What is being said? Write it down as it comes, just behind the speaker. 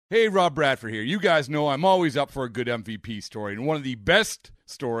Hey, Rob Bradford here. You guys know I'm always up for a good MVP story, and one of the best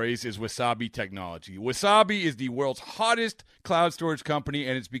stories is Wasabi Technology. Wasabi is the world's hottest cloud storage company,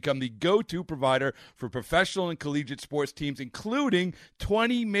 and it's become the go-to provider for professional and collegiate sports teams, including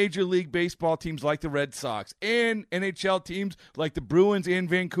 20 Major League Baseball teams like the Red Sox and NHL teams like the Bruins and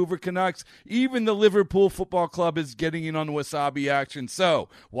Vancouver Canucks. Even the Liverpool Football Club is getting in on the Wasabi action. So,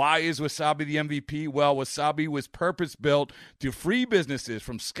 why is Wasabi the MVP? Well, Wasabi was purpose-built to free businesses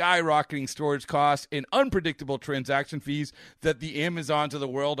from skyrocketing storage costs and unpredictable transaction fees that the Amazons of the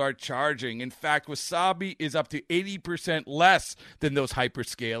world are charging. In fact, Wasabi is up to 80% less than those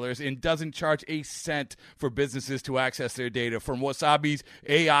hyperscalers and doesn't charge a cent for businesses to access their data. From Wasabi's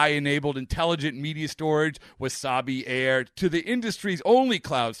AI-enabled intelligent media storage, Wasabi Air, to the industry's only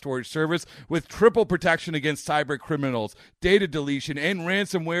cloud storage service with triple protection against cyber criminals, data deletion, and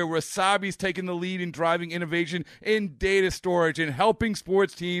ransomware, Wasabi's taken the lead in driving innovation in data storage and helping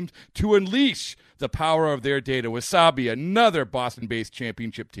sports teams to unleash the power of their data. Wasabi, another Boston-based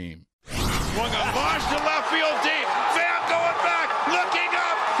championship team. Swung a launch to left field deep. Pham going back, looking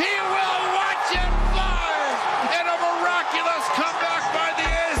up. He will watch it fly. And a miraculous comeback by the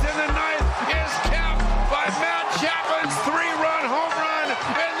A's in the ninth is capped by Matt Chapman's three-run home run.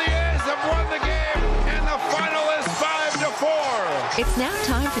 And the A's have won the game. And the final is 5-4. It's now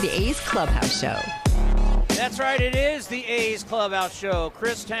time for the A's Clubhouse Show. That's right, it is the A's Clubhouse Show.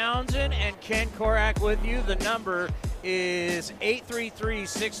 Chris Townsend and Ken Korak with you. The number is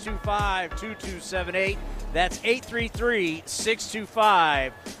 833-625-2278. That's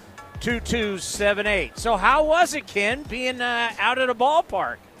 833-625-2278. So how was it, Ken, being out at a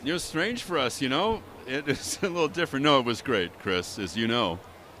ballpark? It was strange for us, you know. It was a little different. No, it was great, Chris, as you know.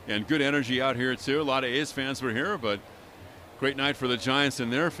 And good energy out here, too. A lot of A's fans were here, but great night for the Giants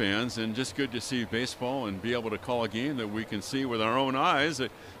and their fans, and just good to see baseball and be able to call a game that we can see with our own eyes. You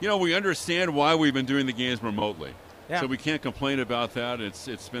know, we understand why we've been doing the games remotely. Yeah. So we can't complain about that.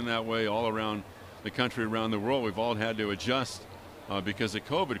 It's been that way all around the country, around the world. We've all had to adjust because of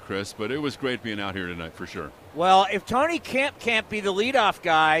COVID, Chris, but it was great being out here tonight for sure. Well, if Tony Kemp can't be the leadoff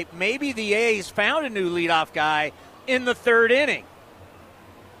guy, maybe the A's found a new leadoff guy in the third inning.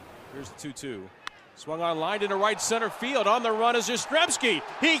 Here's the 2-2. Swung on line into right center field. On the run is Yastrzemski.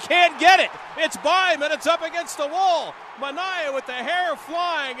 He can't get it. It's by him, and it's up against the wall. Manaea with the hair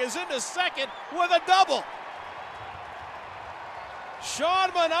flying is into second with a double. Sean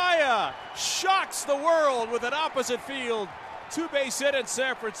Manaea shocks the world with an opposite field two-base hit in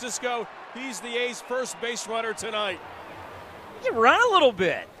San Francisco. He's the A's first base runner tonight. He can run a little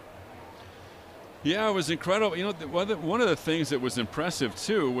bit. Yeah, it was incredible. You know, one of the things that was impressive,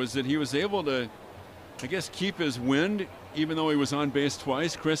 too, was that he was able to, I guess, keep his wind, even though he was on base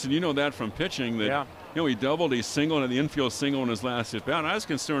twice, Chris, and you know that from pitching, that you know, he doubled, he singled, and the infield single in his last at bat. And I was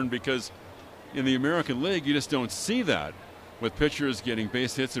concerned because in the American League, you just don't see that with pitchers getting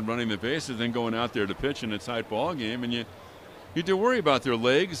base hits and running the bases, then going out there to pitch in a tight ball game, and you do worry about their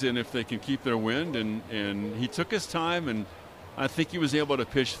legs and if they can keep their wind. And he took his time, and I think he was able to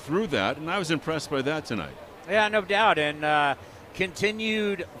pitch through that, and I was impressed by that tonight. Yeah, no doubt, and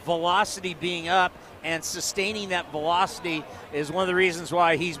continued velocity being up and sustaining that velocity is one of the reasons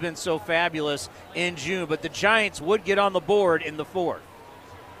why he's been so fabulous in June. But the Giants would get on the board in the fourth.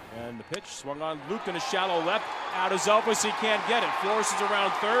 And the pitch swung on, looped in a shallow left. Out of Elvis, he can't get it. Flores is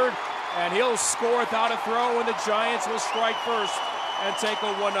around third, and he'll score without a throw, and the Giants will strike first and take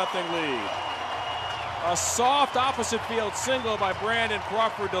a 1-0 lead. A soft opposite field single by Brandon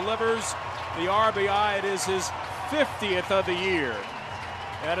Crawford delivers the RBI. It is his 50th of the year.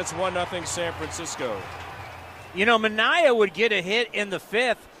 And it's 1-0 San Francisco. You know, Manaea would get a hit in the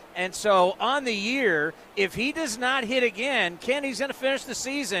fifth, and so on the year, if he does not hit again, Kenny's going to finish the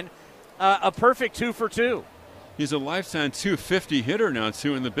season a perfect 2 for 2. He's a lifetime 250 hitter now,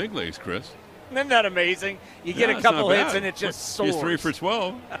 too, in the big leagues, Chris. Isn't that amazing? You get a couple hits and it just soars. He's 3 for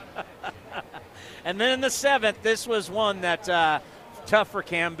 12. And then in the seventh, this was one that tough for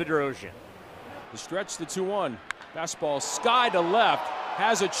Cam Bedrosian. The stretch, the 2-1. Fastball sky to left.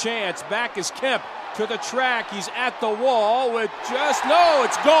 Has a chance. Back is Kemp to the track. He's at the wall with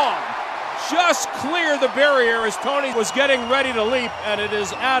it's gone. Just clear the barrier as Tony was getting ready to leap, and it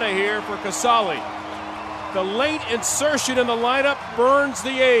is out of here for Casali. The late insertion in the lineup burns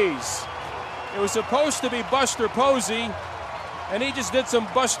the A's. It was supposed to be Buster Posey, and he just did some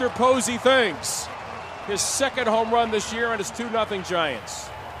Buster Posey things. His second home run this year, and it's 2-0 Giants.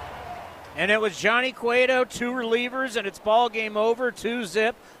 And it was Johnny Cueto, 2 relievers, and it's ball game over,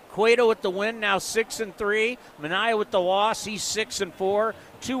 2-0. Cueto with the win, now 6-3. Manaea with the loss, he's 6-4.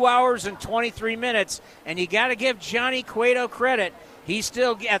 2 hours and 23 minutes, and you got to give Johnny Cueto credit. He's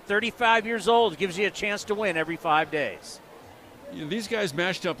still at 35 years old, gives you a chance to win every 5 days. You know, these guys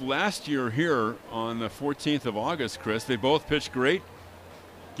matched up last year here on the 14th of August, Chris. They both pitched great.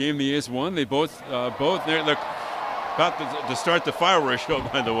 Game the A's won. They both they're about to start the fireworks show,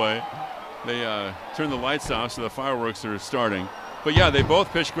 by the way. They turned the lights off, so the fireworks are starting. But, yeah, they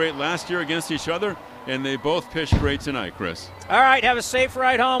both pitched great last year against each other, and they both pitched great tonight, Chris. All right, have a safe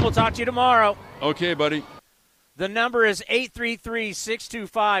ride home. We'll talk to you tomorrow. Okay, buddy. The number is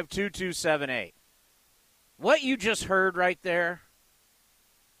 833-625-2278. What you just heard right there,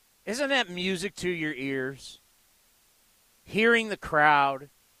 isn't that music to your ears? Hearing the crowd,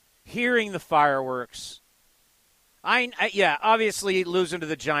 hearing the fireworks. Yeah, obviously losing to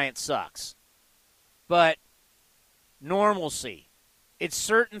the Giants sucks. But normalcy. It's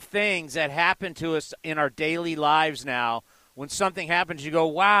certain things that happen to us in our daily lives now. When something happens, you go,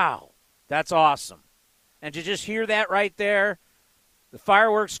 wow, that's awesome. And to just hear that right there, the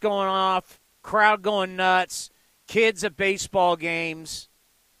fireworks going off, crowd going nuts, kids at baseball games.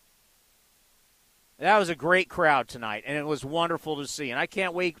 That was a great crowd tonight, and it was wonderful to see. And I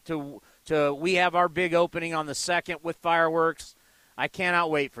can't wait to we have our big opening on the 2nd with fireworks. I cannot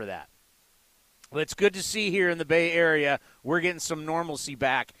wait for that. But it's good to see here in the Bay Area we're getting some normalcy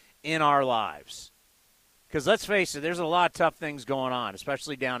back in our lives. Because let's face it, there's a lot of tough things going on,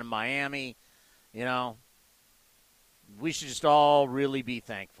 especially down in Miami. You know, we should just all really be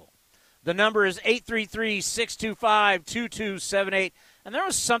thankful. The number is 833-625-2278. And there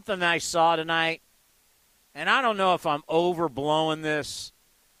was something that I saw tonight, and I don't know if I'm overblowing this.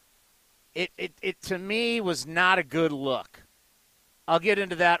 It to me was not a good look. I'll get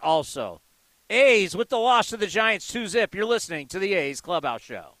into that also. A's with the loss to the Giants 2-0. You're listening to the A's Clubhouse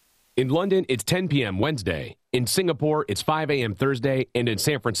Show. In London, it's 10 p.m. Wednesday. In Singapore, it's 5 a.m. Thursday. And in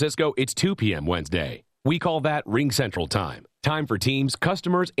San Francisco, it's 2 p.m. Wednesday. We call that Ring Central Time. Time for teams,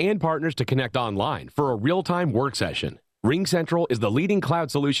 customers, and partners to connect online for a real-time work session. Ring Central is the leading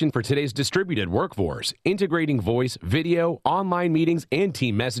cloud solution for today's distributed workforce, integrating voice, video, online meetings, and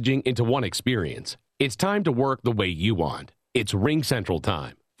team messaging into one experience. It's time to work the way you want. It's Ring Central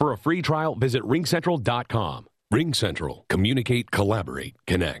Time. For a free trial, visit ringcentral.com. Ring Central. Communicate, collaborate,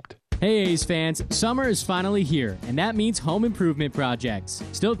 connect. Hey A's fans, summer is finally here, and that means home improvement projects.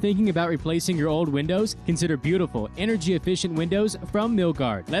 Still thinking about replacing your old windows? Consider beautiful, energy-efficient windows from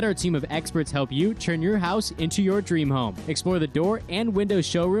Milgard. Let our team of experts help you turn your house into your dream home. Explore the door and window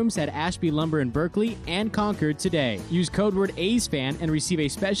showrooms at Ashby Lumber in Berkeley and Concord today. Use code word A'sFan and receive a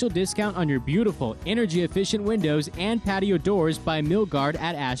special discount on your beautiful, energy-efficient windows and patio doors by Milgard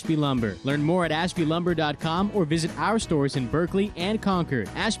at Ashby Lumber. Learn more at ashbylumber.com or visit our stores in Berkeley and Concord.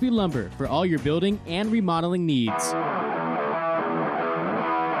 Ashby Lumber, for all your building and remodeling needs.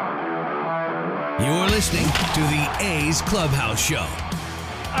 You're listening to the A's Clubhouse Show.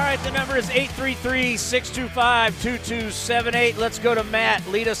 All right, the number is 833-625-2278. Let's go to Matt.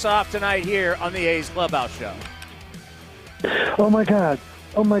 Lead us off tonight here on the A's Clubhouse Show. Oh, my God.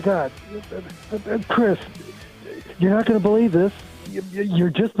 Chris, you're not going to believe this. You're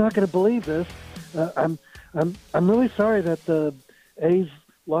just not going to believe this. I'm really sorry that the A's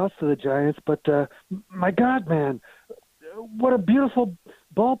lost to the Giants, but my God, man, what a beautiful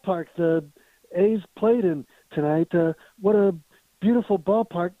ballpark the A's played in tonight. What a beautiful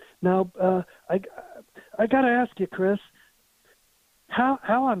ballpark. Now, I got to ask you, Chris, how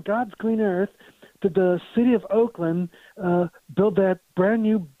on God's green earth did the city of Oakland build that brand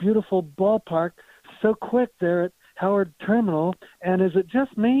new beautiful ballpark so quick there at Howard Terminal? And is it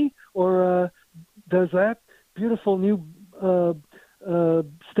just me, or does that beautiful new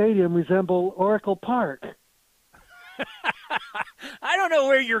stadium resemble Oracle Park? I don't know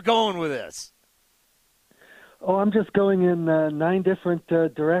where you're going with this. Oh, I'm just going in 9 different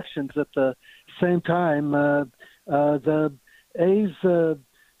directions at the same time. The A's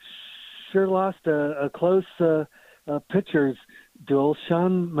sure lost a close pitchers duel.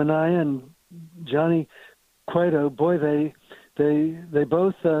 Sean Manaea and Johnny Cueto. Boy, they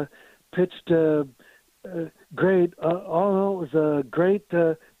both pitched great. All in all, it was a great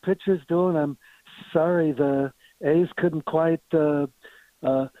pitchers duel, and I'm sorry the A's couldn't quite pull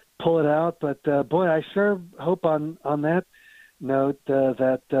it out. But, boy, I sure hope on that note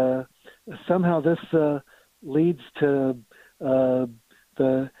that somehow this leads to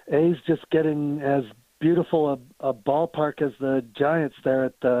the A's just getting as beautiful a ballpark as the Giants there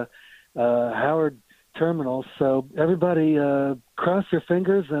at the Howard Terminal. So everybody cross your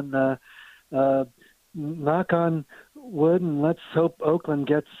fingers and knock on wood, and let's hope Oakland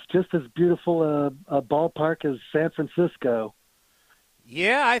gets just as beautiful a ballpark as San Francisco.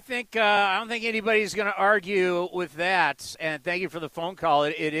 Yeah, I think I don't think anybody's going to argue with that. And thank you for the phone call.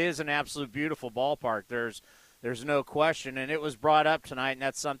 It is an absolute beautiful ballpark. There's no question, and it was brought up tonight, and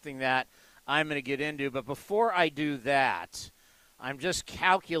that's something that I'm going to get into. But before I do that, I'm just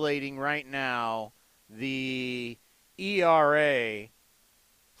calculating right now the ERA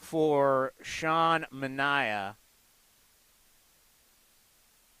for Sean Manaea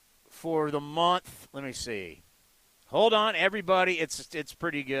for the month. Let me see. Hold on, everybody. It's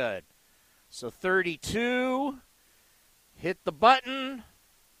pretty good. So 32. Hit the button.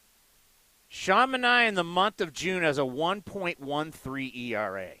 Sean Manaea in the month of June has a 1.13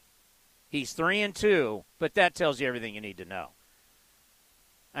 ERA. He's 3-2, but that tells you everything you need to know.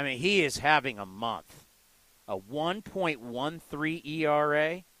 I mean, he is having a month. A 1.13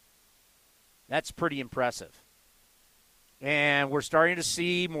 ERA. That's pretty impressive. And we're starting to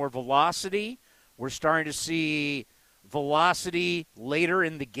see more velocity. We're starting to see velocity later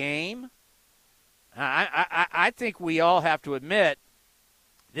in the game. I think we all have to admit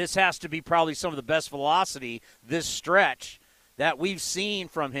this has to be probably some of the best velocity this stretch that we've seen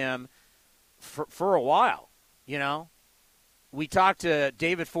from him for a while. You know, we talked to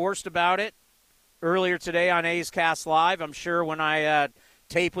David Forst about it earlier today on A's Cast Live. I'm sure when I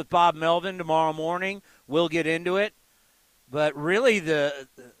tape with Bob Melvin tomorrow morning, we'll get into it. But really the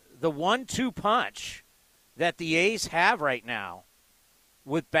 1-2 punch that the A's have right now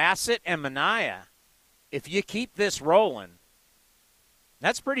with Bassett and Manaea, if you keep this rolling,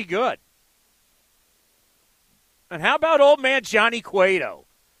 that's pretty good. And how about old man Johnny Cueto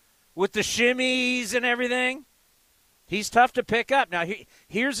with the shimmies and everything? He's tough to pick up. Now,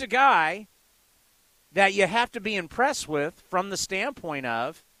 here's a guy that you have to be impressed with from the standpoint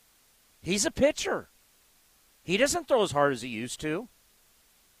of he's a pitcher. He doesn't throw as hard as he used to.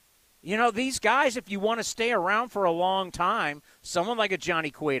 You know, these guys, if you want to stay around for a long time, someone like a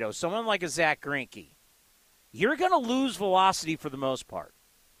Johnny Cueto, someone like a Zach Greinke, you're going to lose velocity for the most part.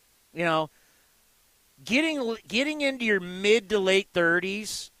 You know, getting into your mid to late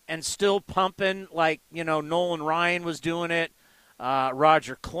 30s and still pumping like, you know, Nolan Ryan was doing it,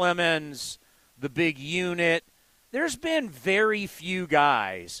 Roger Clemens, the big unit. There's been very few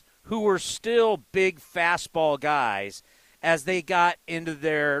guys who were still big fastball guys as they got into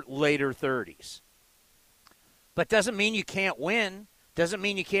their later 30s. But doesn't mean you can't win. Doesn't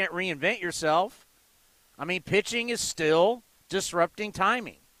mean you can't reinvent yourself. I mean, pitching is still disrupting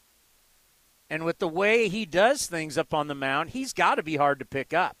timing. And with the way he does things up on the mound, he's got to be hard to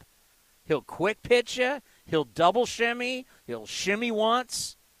pick up. He'll quick pitch you. He'll double shimmy. He'll shimmy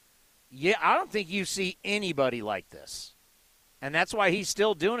once. Yeah, I don't think you see anybody like this. And that's why he's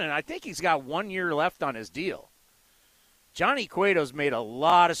still doing it. I think he's got 1 year left on his deal. Johnny Cueto's made a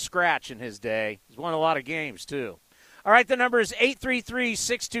lot of scratch in his day. He's won a lot of games, too. All right, the number is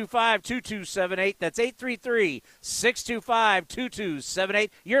 833-625-2278. That's 833-625-2278.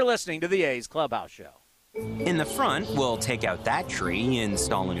 You're listening to the A's Clubhouse Show. In the front, we'll take out that tree,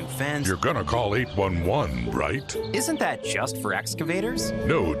 install a new fence. You're gonna call 811, right? Isn't that just for excavators?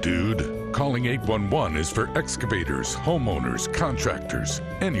 No, dude. Calling 811 is for excavators, homeowners, contractors,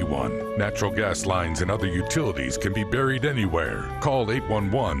 anyone. Natural gas lines and other utilities can be buried anywhere. Call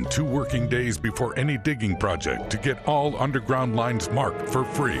 811 2 working days before any digging project to get all underground lines marked for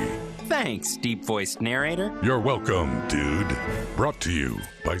free. Thanks, deep-voiced narrator. You're welcome, dude. Brought to you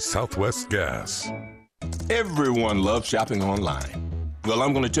by Southwest Gas. Everyone loves shopping online. Well,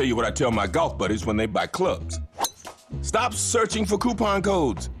 I'm going to tell you what I tell my golf buddies when they buy clubs. Stop searching for coupon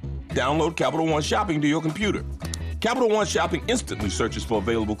codes. Download Capital One Shopping to your computer. Capital One Shopping instantly searches for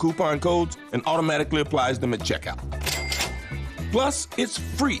available coupon codes and automatically applies them at checkout. Plus, it's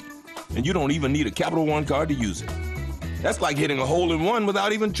free, and you don't even need a Capital One card to use it. That's like hitting a hole-in-one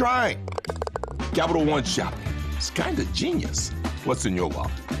without even trying. Capital One Shopping. It's kind of genius. What's in your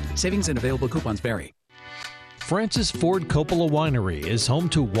wallet? Savings and available coupons vary. Francis Ford Coppola Winery is home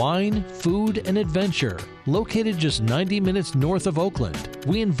to wine, food, and adventure. Located just 90 minutes north of Oakland,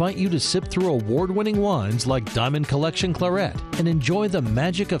 we invite you to sip through award-winning wines like Diamond Collection Claret and enjoy the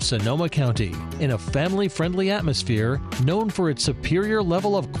magic of Sonoma County in a family-friendly atmosphere known for its superior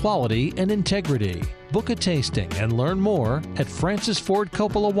level of quality and integrity. Book a tasting and learn more at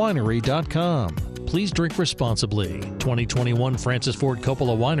francisfordcoppolawinery.com. Please drink responsibly. 2021 Francis Ford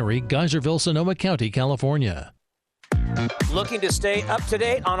Coppola Winery, Geyserville, Sonoma County, California. Looking to stay up to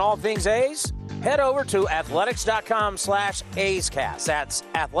date on all things A's? Head over to athletics.com/A'sCast. That's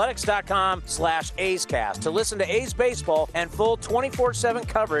athletics.com/A'sCast to listen to A's baseball and full 24/7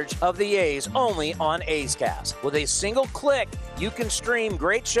 coverage of the A's only on A's Cast. With a single click, you can stream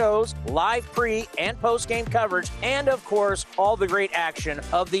great shows, live pre- and post-game coverage, and, of course, all the great action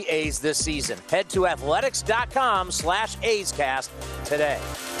of the A's this season. Head to athletics.com/A'sCast today.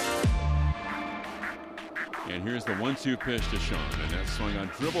 And here's the 1-2 pitch to Sean, and that swung on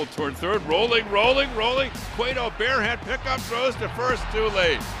dribble toward third, rolling. Cueto barehand pickup, throws to first, too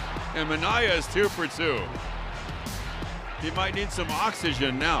late. And Minaya is 2 for 2. He might need some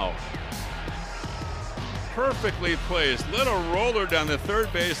oxygen now. Perfectly placed, little roller down the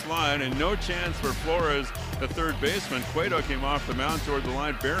third base line, and no chance for Flores, the third baseman. Cueto came off the mound toward the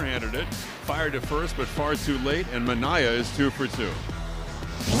line, barehanded it, fired to first, but far too late, and Minaya is 2 for 2.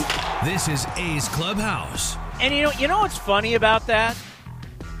 This is A's Clubhouse. And you know what's funny about that?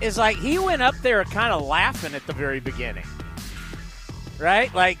 Is like he went up there kind of laughing at the very beginning.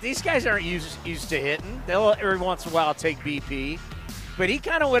 Right? Like these guys aren't used to hitting. They'll every once in a while take BP. But he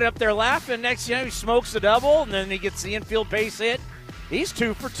kind of went up there laughing. Next he smokes a double, and then he gets the infield base hit. He's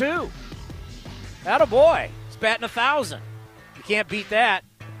 2 for 2. Attaboy. He's batting 1,000. You can't beat that.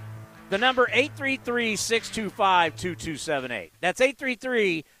 The number 833-625-2278. That's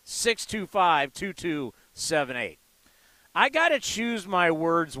 833-625-2278. I got to choose my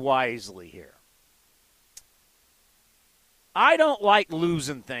words wisely here. I don't like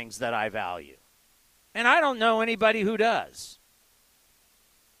losing things that I value. And I don't know anybody who does.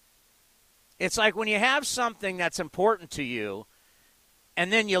 It's like when you have something that's important to you and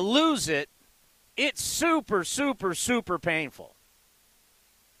then you lose it, it's super, super, super painful.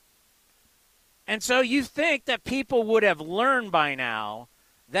 And so you think that people would have learned by now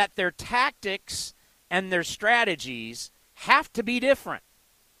that their tactics and their strategies have to be different.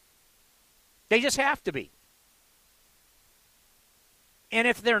 They just have to be. And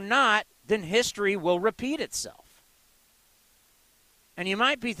if they're not, then history will repeat itself. And you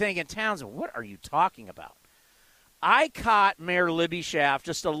might be thinking, Townsend, what are you talking about? I caught Mayor Libby Schaaf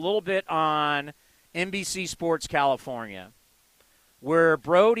just a little bit on NBC Sports California, where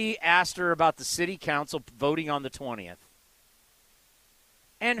Brody asked her about the city council voting on the 20th.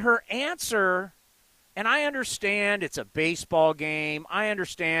 And her answer, and I understand it's a baseball game. I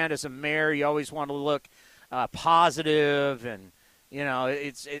understand as a mayor you always want to look positive, and, you know,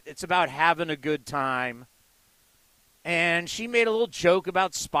 it's about having a good time. And she made a little joke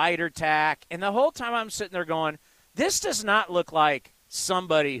about spider tack. And the whole time I'm sitting there going, this does not look like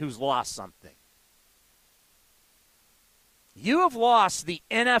somebody who's lost something. You have lost the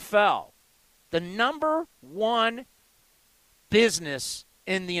NFL, the number one business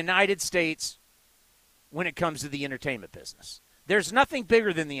in the United States when it comes to the entertainment business. There's nothing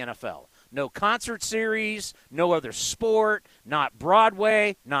bigger than the NFL. No concert series, no other sport, not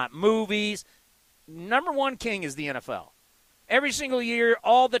Broadway, not movies. Number one king is the NFL. Every single year,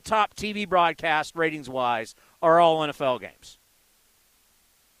 all the top TV broadcasts, ratings-wise, are all NFL games.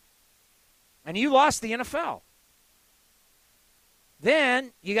 And you lost the NFL.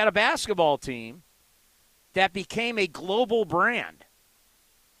 Then you got a basketball team that became a global brand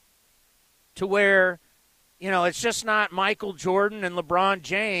to where, you know, it's just not Michael Jordan and LeBron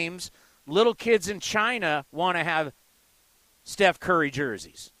James. Little kids in China want to have Steph Curry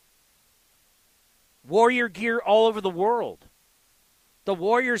jerseys. Warrior gear all over the world. The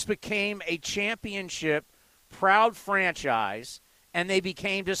Warriors became a championship proud franchise, and they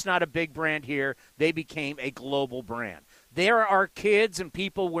became just not a big brand here. They became a global brand. There are kids and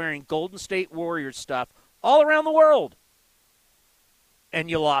people wearing Golden State Warriors stuff all around the world. And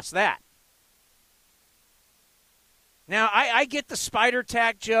you lost that. Now, I get the spider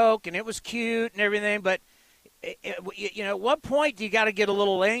tack joke, and it was cute and everything, but, you know, at what point do you got to get a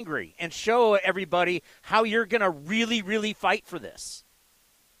little angry and show everybody how you're going to really, really fight for this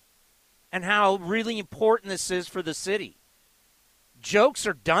and how really important this is for the city? Jokes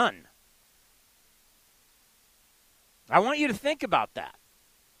are done. I want you to think about that.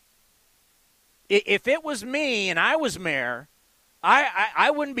 If it was me and I was mayor, I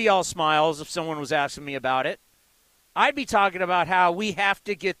wouldn't be all smiles if someone was asking me about it. I'd be talking about how we have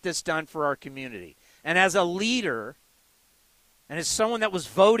to get this done for our community. And as a leader, and as someone that was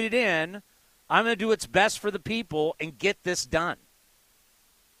voted in, I'm going to do what's best for the people and get this done.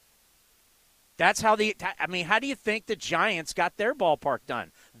 That's how how do you think the Giants got their ballpark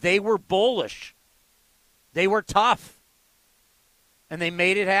done? They were bullish. They were tough. And they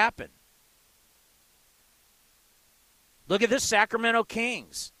made it happen. Look at this Sacramento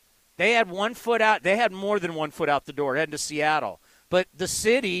Kings. They had 1 foot out. They had more than 1 foot out the door, heading to Seattle. But the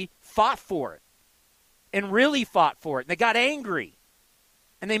city fought for it. and really fought for it. And they got angry,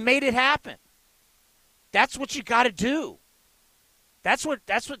 and they made it happen. That's what you got to do. That's what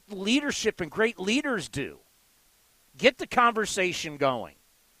leadership and great leaders do. Get the conversation going.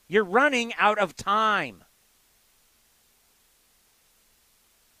 You're running out of time.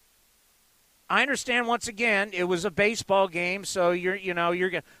 I understand, once again, it was a baseball game, so you're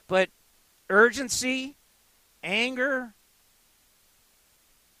going, but urgency, anger.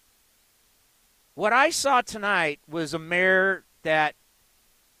 What I saw tonight was a mayor that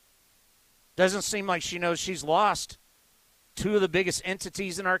doesn't seem like she knows she's lost two of the biggest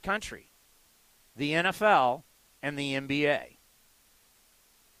entities in our country, the NFL and the NBA.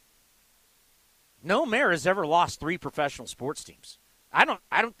 No mayor has ever lost 3 professional sports teams. I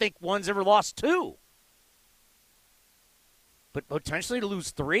don't think one's ever lost 2. But potentially to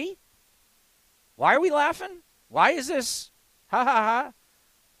lose 3? Why are we laughing? Why is this? Ha ha ha.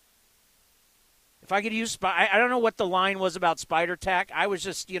 If I could use, I don't know what the line was about spider tack. I was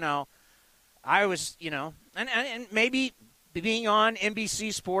just, and maybe being on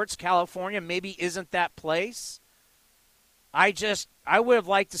NBC Sports California maybe isn't that place. I would have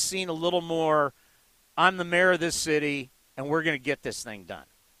liked to seen a little more, I'm the mayor of this city, and we're going to get this thing done.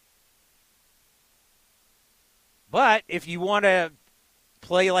 But if you want to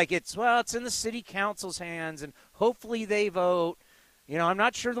play like it's in the city council's hands, and hopefully they vote. I'm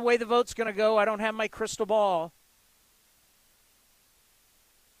not sure the way the vote's going to go. I don't have my crystal ball.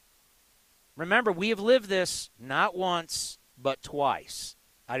 Remember, we have lived this not once, but twice.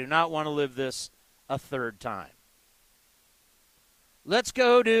 I do not want to live this a third time. Let's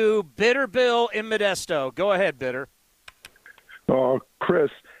go to Bitter Bill in Modesto. Go ahead, Bitter.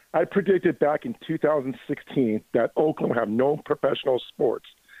 Chris, I predicted back in 2016 that Oakland would have no professional sports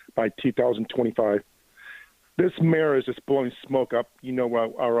by 2025. This mayor is just blowing smoke up.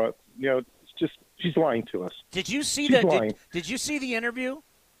 It's just she's lying to us. Did you see Did you see the interview?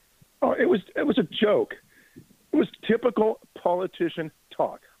 Oh, it was a joke. It was typical politician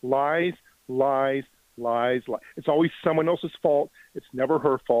talk. Lies, lies, lies, lies. It's always someone else's fault. It's never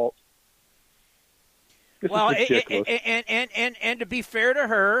her fault. Well, and to be fair to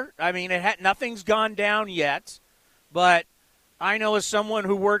her, I mean, nothing's gone down yet, but I know as someone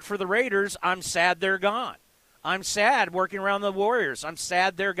who worked for the Raiders, I'm sad they're gone. I'm sad working around the Warriors. I'm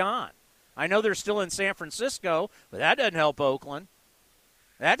sad they're gone. I know they're still in San Francisco, but that doesn't help Oakland.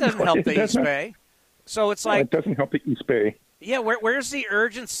 That doesn't help the East Bay. So it's like, it doesn't help the East Bay. Yeah, where's the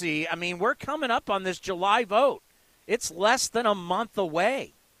urgency? I mean, we're coming up on this July vote. It's less than a month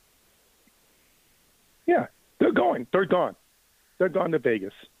away. Yeah, they're going. They're gone. They're gone to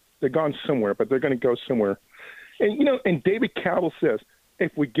Vegas. They're gone somewhere, but they're going to go somewhere. And, and David Campbell says,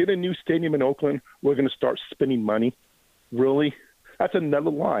 if we get a new stadium in Oakland, we're going to start spending money. Really? That's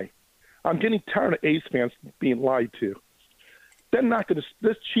another lie. I'm getting tired of A's fans being lied to. They're not going to –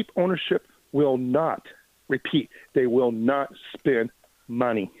 this cheap ownership will not – repeat, they will not spend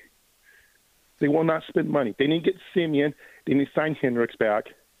money. They will not spend money. They need to get Simeon. They need to sign Hendricks back,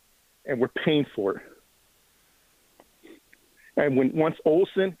 and we're paying for it. And once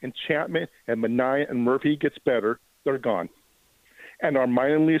Olsen and Chapman and Minaya and Murphy gets better, they're gone. And our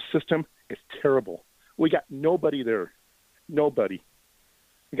minor league system is terrible. We got nobody there. Nobody.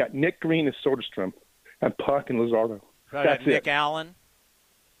 We got Nick Green and Soderstrom and Puck and Luzardo. That's Nick it. Allen.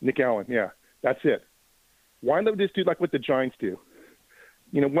 Nick Allen, yeah. That's it. Why don't we just do like what the Giants do?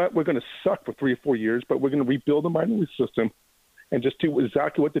 You know what? We're going to suck for 3 or 4 years, but we're going to rebuild the minor league system and just do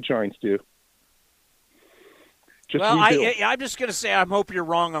exactly what the Giants do. I'm just going to say I hope you're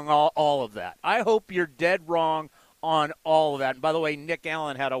wrong on all of that. I hope you're dead wrong on all of that. And by the way, Nick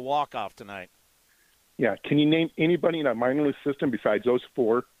Allen had a walk-off tonight. Yeah. Can you name anybody in that minor league system besides those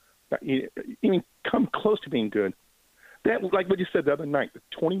 4 that even come close to being good? That, like what you said the other night, the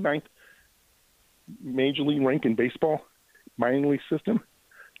 29th major league rank in baseball, minor league system,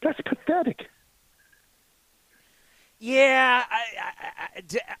 that's pathetic. Yeah.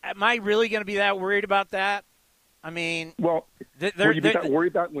 Am I really going to be that worried about that? I mean, well, were you that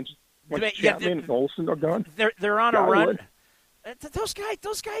worried about when Chapman and Olsen are gone? They're on a run. Those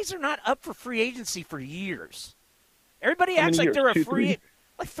guys are not up for free agency for years. Everybody acts like they're a free,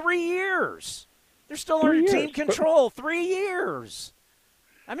 like 3 years. They're still under team control. 3 years.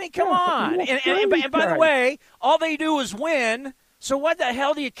 I mean, come on. And by the way, all they do is win. So what the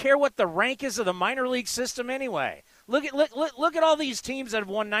hell do you care what the rank is of the minor league system anyway? Look at all these teams that have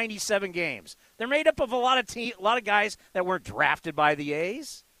won 97 games. They're made up of a lot of guys that weren't drafted by the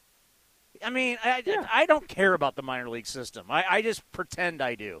A's. I mean, I don't care about the minor league system. I just pretend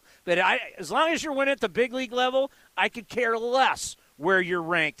I do. But as long as you're winning at the big league level, I could care less where you're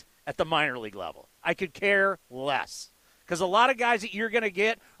ranked at the minor league level. I could care less. Because a lot of guys that you're going to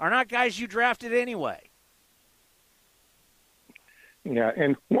get are not guys you drafted anyway. Yeah,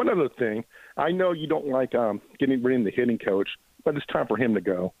 and one other thing, I know you don't like getting rid of the hitting coach, but it's time for him to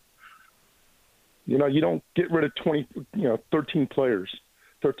go. You know, you don't get rid of 13 players,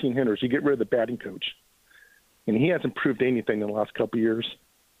 13 hitters. You get rid of the batting coach. And he hasn't proved anything in the last couple of years.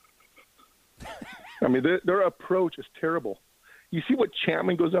 I mean, their approach is terrible. You see what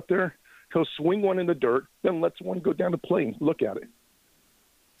Chapman goes up there? He'll swing one in the dirt, then lets one go down the plate. Look at it.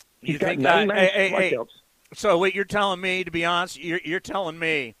 He's got 99 strikeouts. So what you're telling me, to be honest, you're telling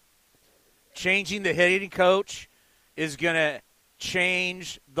me changing the hitting coach is going to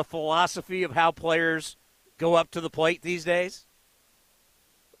change the philosophy of how players go up to the plate these days?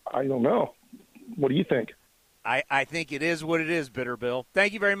 I don't know. What do you think? I think it is what it is, Bitter Bill.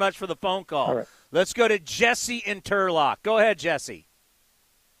 Thank you very much for the phone call. All right. Let's go to Jesse in Turlock. Go ahead, Jesse.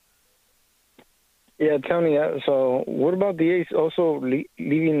 Yeah, Tony, so what about the A's also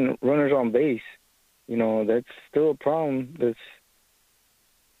leaving runners on base? You know, that's still a problem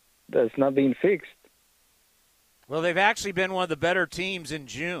that's not being fixed. Well, they've actually been one of the better teams in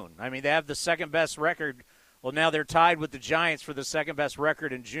June. I mean, they have the second-best record. Well, now they're tied with the Giants for the second-best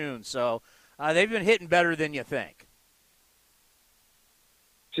record in June. So they've been hitting better than you think.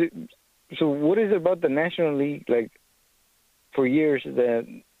 So what is it about the National League, like, for years that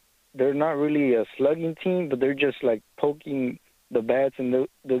they're not really a slugging team, but they're just, like, poking the bats and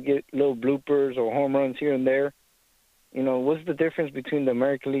they'll get little bloopers or home runs here and there? You know, what's the difference between the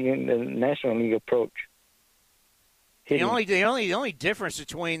American League and the National League approach? The only difference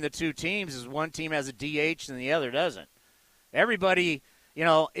between the two teams is one team has a DH and the other doesn't. Everybody, you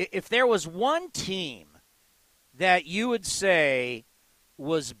know, if there was one team that you would say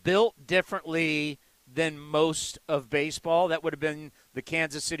was built differently than most of baseball, that would have been the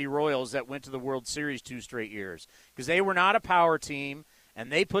Kansas City Royals that went to the World Series 2 straight years, because they were not a power team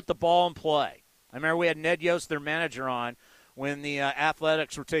and they put the ball in play. I remember we had Ned Yost, their manager, on when the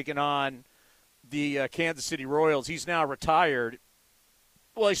Athletics were taking on the Kansas City Royals. He's now retired.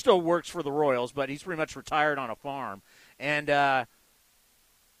 Well, he still works for the Royals, but he's pretty much retired on a farm. And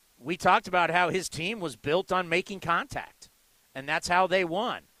we talked about how his team was built on making contact, and that's how they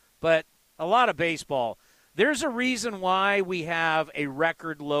won. But a lot of baseball, there's a reason why we have a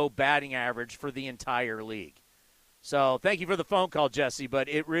record low batting average for the entire league. So thank you for the phone call, Jesse, but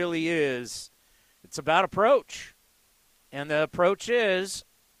it really is, it's about approach. And the approach is,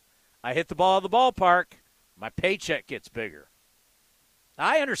 I hit the ball at the ballpark, my paycheck gets bigger.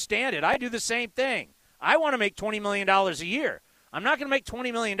 I understand it. I do the same thing. I want to make $20 million a year. I'm not going to make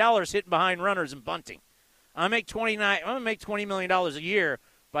 $20 million hitting behind runners and bunting. I'm going to make $20 million a year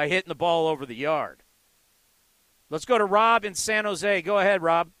by hitting the ball over the yard. Let's go to Rob in San Jose. Go ahead,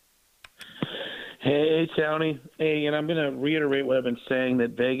 Rob. Hey, Tony. Hey, and I'm going to reiterate what I've been saying,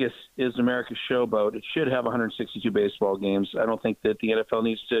 that Vegas is America's showboat. It should have 162 baseball games. I don't think that the NFL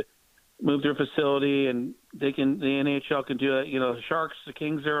needs to move their facility, and the NHL can do it. You know, the Sharks, the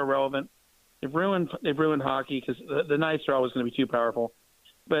Kings, they're irrelevant. They've ruined hockey because the Knights are always going to be too powerful.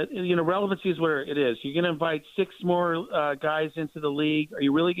 But, you know, relevancy is where it is. You're going to invite 6 more guys into the league. Are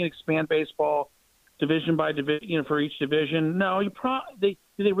you really going to expand baseball division by division, you know, for each division? No. Do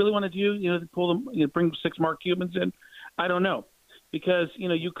they really want to pull them, bring 6 Mark Cubans in? I don't know, because you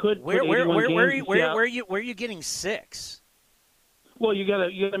know you could. Where are you getting 6? Well, you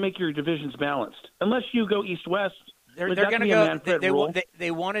gotta make your divisions balanced. Unless you go east-west. They're going to go.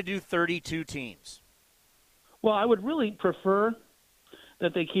 They want to do 32 teams. Well, I would really prefer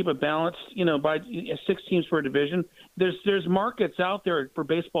that they keep it balanced. You know, by 6 teams per division. There's markets out there for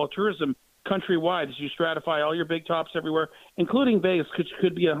baseball tourism countrywide as you stratify all your big tops everywhere, including Vegas, which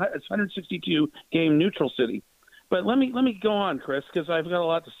could be a 162 game neutral city. But let me go on, Chris, because I've got a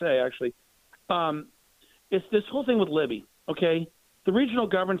lot to say actually. It's this whole thing with Libby. Okay. The regional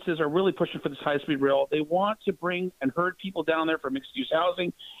governances are really pushing for this high-speed rail. They want to bring and herd people down there for mixed-use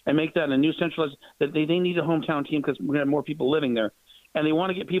housing and make that a new centralized – that they need a hometown team because we're going to have more people living there. And they want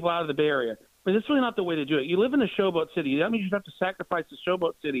to get people out of the Bay Area. But it's really not the way to do it. You live in a showboat city. That means you have to sacrifice the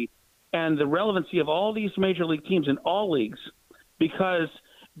showboat city and the relevancy of all these major league teams in all leagues, because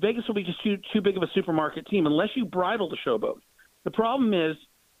Vegas will be just too big of a supermarket team unless you bridle the showboat. The problem is,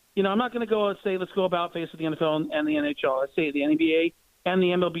 you know, I'm not going to go and say let's go about face with the NFL and the NHL. Let's say the NBA and the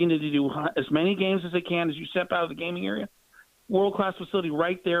MLB need to do as many games as they can as you step out of the gaming area. World-class facility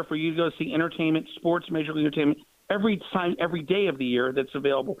right there for you to go see entertainment, sports, major league entertainment, every time, every day of the year that's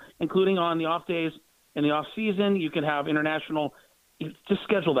available, including on the off days. In the off season, you can have international. Just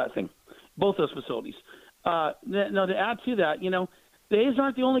schedule that thing, both those facilities. Now, to add to that, you know, the A's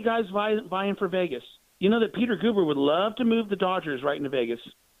aren't the only guys vying for Vegas. You know that Peter Guber would love to move the Dodgers right into Vegas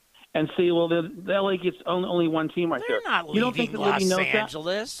and see, well, the LA gets only one team right there. They're not you don't think leaving that Libby Los knows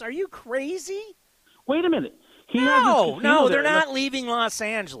Angeles. That? Are you crazy? Wait a minute. No, they're not leaving Los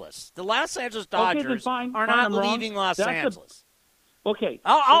Angeles. The Los Angeles Dodgers are not leaving Los Angeles. Okay.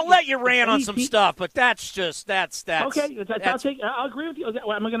 I'll let you rant on some stuff, but that's okay. I'll agree with you.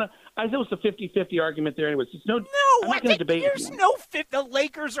 I think it was a 50-50 argument there. Anyways, I'm not going to debate. There's no the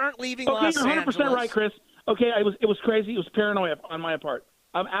Lakers aren't leaving Los Angeles. You're 100% right, Chris. Okay, it was crazy. It was paranoia on my part.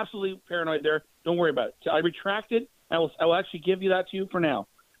 I'm absolutely paranoid there. Don't worry about it. I retract it. I will actually give you that to you for now.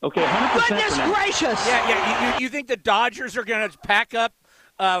 Okay, 100% Goodness gracious! Yeah. You think the Dodgers are going to pack up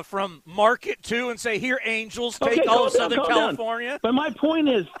from Market 2 and say, "Here, Angels, take all of Southern California"? But my point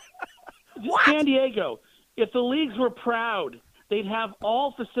is, San Diego. If the leagues were proud, they'd have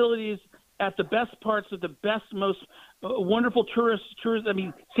all facilities at the best parts of the best, most wonderful tourists. I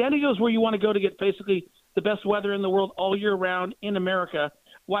mean, San Diego is where you want to go to get basically the best weather in the world all year round in America.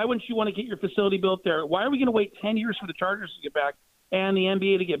 Why wouldn't you want to get your facility built there? Why are we going to wait 10 years for the Chargers to get back and the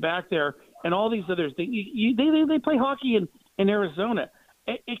NBA to get back there and all these others? They play hockey in Arizona.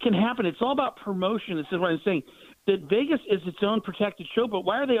 It can happen. It's all about promotion. This is what I'm saying. That Vegas is its own protected show, but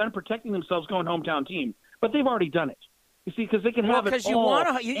why are they unprotecting themselves going hometown team? But they've already done it. You see, because they can have it all. You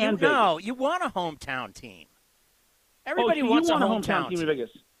want a hometown team. Everybody wants a hometown team in Vegas.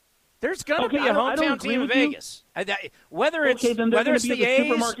 There's going to be a hometown team in Vegas. Whether it's the A's,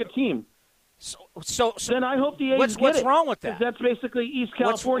 supermarket team. So then I hope the A's what's wrong with that? That's basically East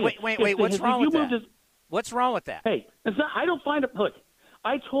California. Wait. What's wrong with that? What's wrong with that? Hey, it's not. I don't find it. Look,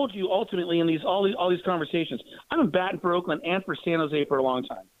 I told you ultimately in all these conversations, I've been batting for Oakland and for San Jose for a long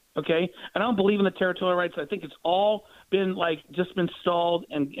time. Okay, and I don't believe in the territorial rights. I think it's all been just been stalled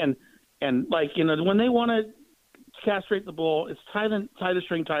and when they want to castrate the bull, it's tie the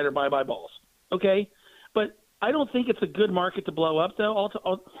string tighter, bye balls. Okay, but I don't think it's a good market to blow up though.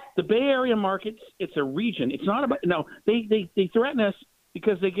 The Bay Area market, it's a region. It's not about they threaten us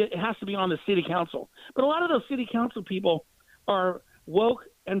because it has to be on the city council. But a lot of those city council people are woke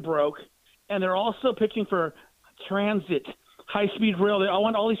and broke, and they're also pitching for transit, high-speed rail. They all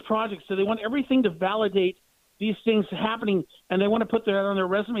want all these projects, so they want everything to validate these things happening, and they want to put that on their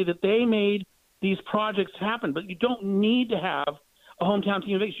resume that they made these projects happen. But you don't need to have a hometown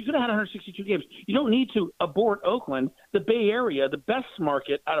team in Vegas. You could have had 162 games. You don't need to abort Oakland, the Bay Area, the best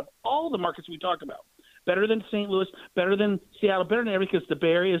market out of all the markets we talked about. Better than St. Louis, better than Seattle, better than everything because the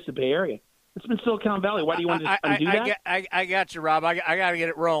Bay Area is the Bay Area. It's been Silicon Valley. Why do you want to undo that? I got you, Rob. I got to get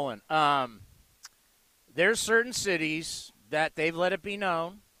it rolling. There's certain cities that they've let it be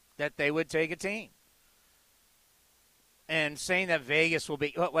known that they would take a team. And saying that Vegas will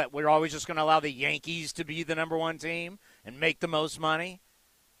be we're always just going to allow the Yankees to be the number one team and make the most money.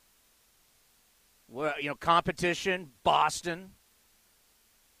 Well, competition, Boston.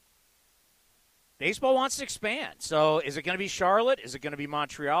 Baseball wants to expand. So is it going to be Charlotte? Is it going to be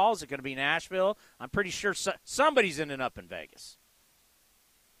Montreal? Is it going to be Nashville? I'm pretty sure somebody's ending up in Vegas.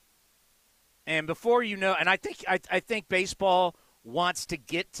 And before you know, and I think baseball wants to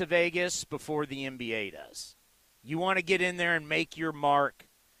get to Vegas before the NBA does. You want to get in there and make your mark,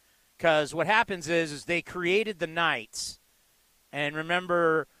 because what happens is they created the Knights, and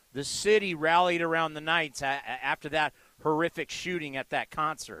remember the city rallied around the Knights after that horrific shooting at that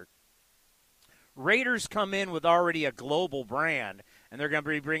concert. Raiders come in with already a global brand, and they're going to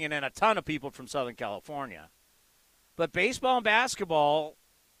be bringing in a ton of people from Southern California. But baseball and basketball,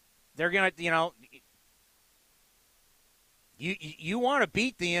 they're going to, you want to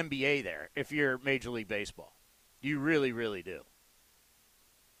beat the NBA there if you're Major League Baseball. You really, really do.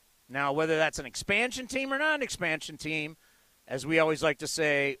 Now, whether that's an expansion team or not an expansion team, as we always like to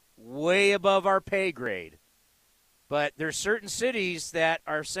say, way above our pay grade. But there's certain cities that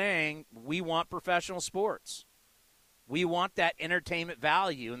are saying we want professional sports. We want that entertainment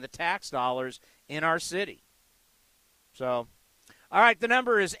value and the tax dollars in our city. So, all right, the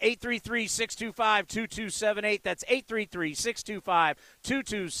number is 833-625-2278. That's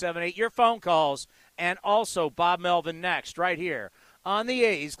 833-625-2278. Your phone calls, and also Bob Melvin next right here on the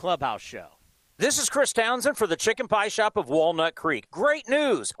A's Clubhouse Show. This is Chris Townsend for the Chicken Pie Shop of Walnut Creek. Great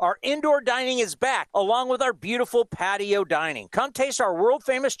news! Our indoor dining is back, along with our beautiful patio dining. Come taste our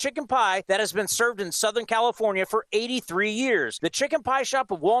world-famous chicken pie that has been served in Southern California for 83 years. The Chicken Pie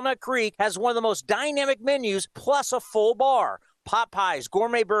Shop of Walnut Creek has one of the most dynamic menus, plus a full bar. Pot pies,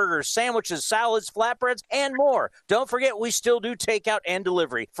 gourmet burgers, sandwiches, salads, flatbreads, and more. Don't forget, we still do takeout and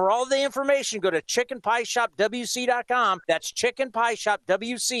delivery. For all the information, go to chickenpieshopwc.com. That's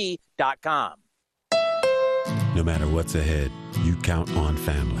chickenpieshopwc.com. No matter what's ahead, you count on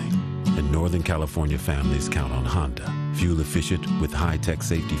family. And Northern California families count on Honda. Fuel efficient with high-tech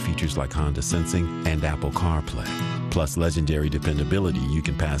safety features like Honda Sensing and Apple CarPlay. Plus legendary dependability you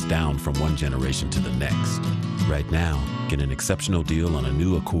can pass down from one generation to the next. Right now, get an exceptional deal on a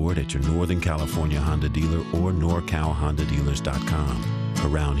new Accord at your Northern California Honda dealer or NorCalHondaDealers.com.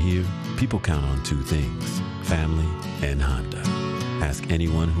 Around here, people count on two things, family and Honda. Ask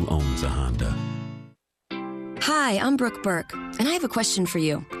anyone who owns a Honda. Hi, I'm Brooke Burke, and I have a question for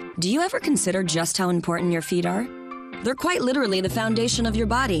you. Do you ever consider just how important your feet are? They're quite literally the foundation of your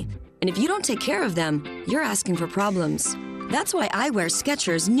body, and if you don't take care of them, you're asking for problems. That's why I wear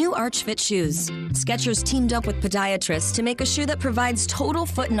Skechers' new Arch Fit shoes. Skechers teamed up with podiatrists to make a shoe that provides total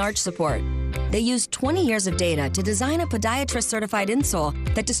foot and arch support. They used 20 years of data to design a podiatrist-certified insole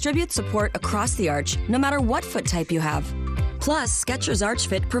that distributes support across the arch, no matter what foot type you have. Plus, Skechers Arch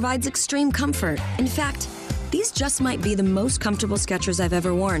Fit provides extreme comfort. In fact, these just might be the most comfortable Skechers I've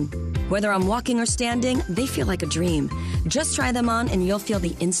ever worn. Whether I'm walking or standing, they feel like a dream. Just try them on and you'll feel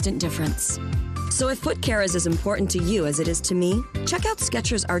the instant difference. So if foot care is as important to you as it is to me, check out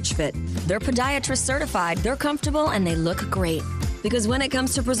Skechers Arch Fit. They're podiatrist certified, they're comfortable, and they look great. Because when it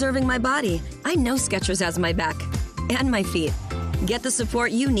comes to preserving my body, I know Skechers has my back. And my feet. Get the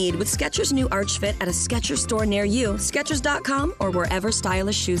support you need with Skechers' new Arch Fit at a Skechers store near you, Skechers.com, or wherever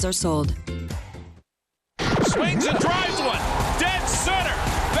stylish shoes are sold. Swings and drives one. Dead center.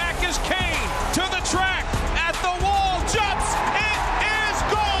 Back is Kane to the track. At the wall. Jumps. It is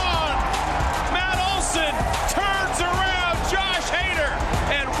gone. Matt Olson turns around Josh Hader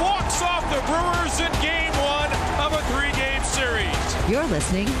and walks off the Brewers in game 1 of a 3-game series. You're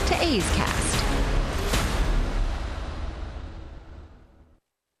listening to A's Cast.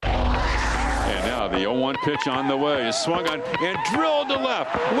 The 0-1 pitch on the way is swung on and drilled to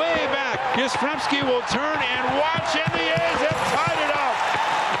left, way back. Yastrzemski will turn and watch, and the A's have tied it up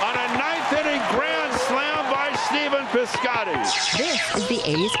on a 9th-inning grand slam by Stephen Piscotty. This is the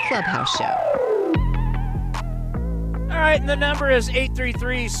A's Clubhouse Show. All right, and the number is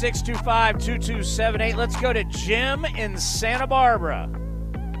 833-625-2278. Let's go to Jim in Santa Barbara.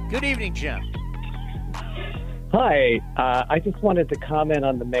 Good evening, Jim. Hi. I just wanted to comment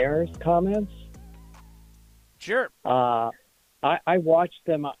on the mayor's comments. Sure. I watched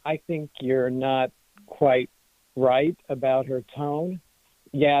them. I think you're not quite right about her tone.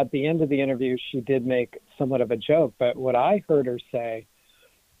 Yeah, at the end of the interview, she did make somewhat of a joke. But what I heard her say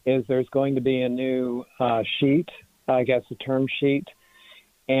is there's going to be a new sheet, I guess a term sheet,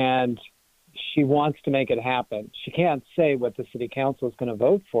 and she wants to make it happen. She can't say what the city council is going to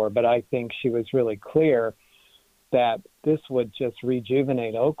vote for, but I think she was really clear that this would just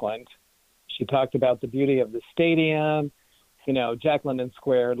rejuvenate Oakland. She talked about the beauty of the stadium. You know, Jack London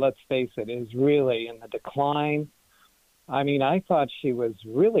Square, let's face it, is really in the decline. I mean, I thought she was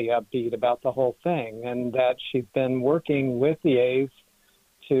really upbeat about the whole thing and that she's been working with the A's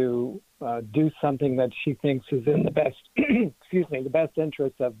to do something that she thinks is in the best, the best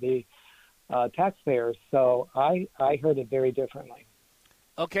interest of the taxpayers. So I heard it very differently.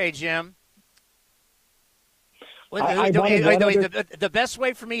 Okay, Jim. The best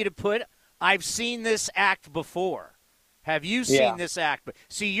way for me to put, I've seen this act before. Have you seen this act?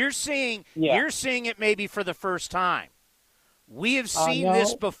 See, you're seeing it maybe for the first time. We have seen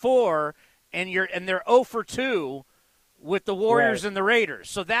this before, and they're 0 for 2 with the Warriors and the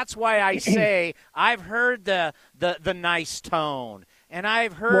Raiders. So that's why I say I've heard the nice tone, and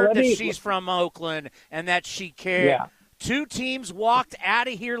I've heard that she's from Oakland and that she cared. Yeah. Two teams walked out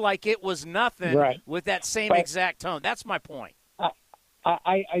of here like it was nothing with that same exact tone. That's my point.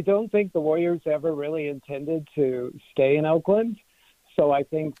 I don't think the Warriors ever really intended to stay in Oakland, so I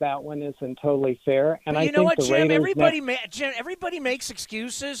think that one isn't totally fair. And you know what, Jim? Everybody makes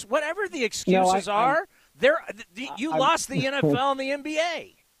excuses. Whatever the excuses are, you lost the NFL and the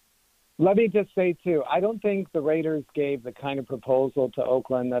NBA. Let me just say, too, I don't think the Raiders gave the kind of proposal to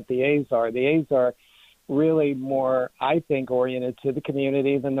Oakland that the A's are. The A's are really more, I think, oriented to the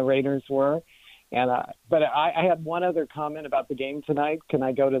community than the Raiders were. And but I had one other comment about the game tonight. Can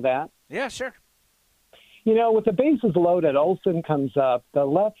I go to that? Yeah, sure. You know, with the bases loaded, Olsen comes up. The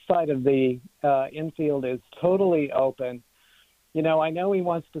left side of the infield is totally open. You know, I know he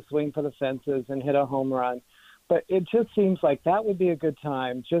wants to swing for the fences and hit a home run, but it just seems like that would be a good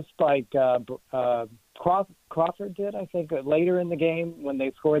time, just like Crawford did, I think, later in the game when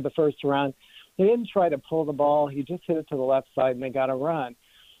they scored the first run. He didn't try to pull the ball. He just hit it to the left side, and they got a run.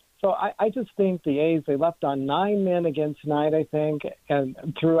 So I just think the A's, they left on 9 men again tonight, I think, and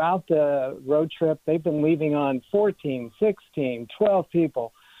throughout the road trip, they've been leaving on 14, 16, 12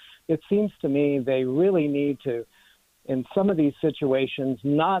 people. it seems to me they really need to, in some of these situations,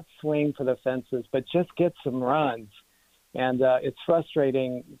 not swing for the fences, but just get some runs. And it's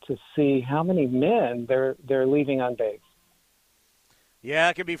frustrating to see how many men they're leaving on base. Yeah,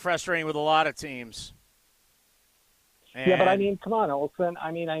 it can be frustrating with a lot of teams. Yeah, but I mean, come on, Olson.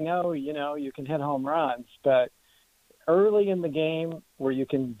 I mean, I know, you can hit home runs, but early in the game where you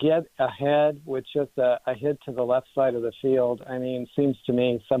can get ahead with just a hit to the left side of the field, I mean, seems to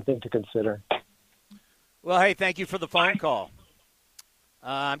me something to consider. Well, hey, thank you for the phone call.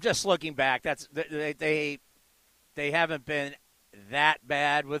 I'm just looking back. They haven't been that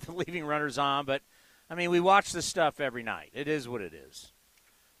bad with leaving runners on, but, I mean, we watch this stuff every night. It is what it is.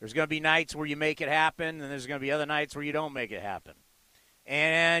 There's going to be nights where you make it happen, and there's going to be other nights where you don't make it happen.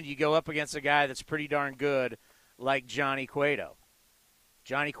 And you go up against a guy that's pretty darn good like Johnny Cueto.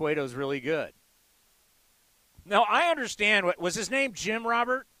 Johnny Cueto's really good. Now, I understand. Was his name Jim,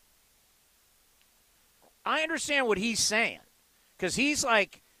 Robert? I understand what he's saying because he's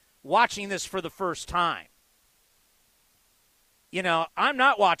like watching this for the first time. I'm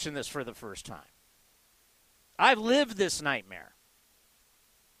not watching this for the first time. I've lived this nightmare.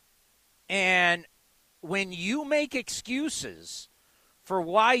 And when you make excuses for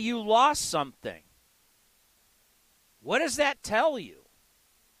why you lost something, what does that tell you?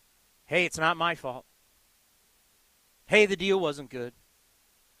 Hey, it's not my fault. Hey, the deal wasn't good.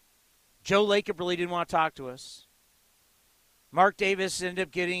 Joe Lacob really didn't want to talk to us. Mark Davis ended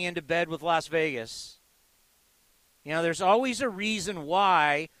up getting into bed with Las Vegas. There's always a reason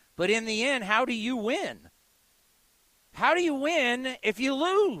why, but in the end, how do you win? How do you win if you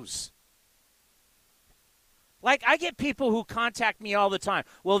lose? Like, I get people who contact me all the time.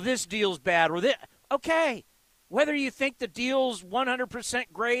 Well, this deal's bad. Or this. Okay, whether you think the deal's 100%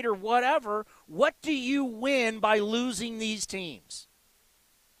 great or whatever, what do you win by losing these teams?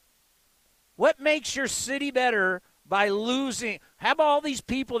 What makes your city better by losing? How about all these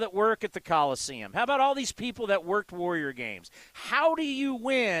people that work at the Coliseum? How about all these people that worked Warrior games? How do you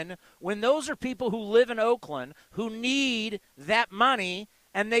win when those are people who live in Oakland who need that money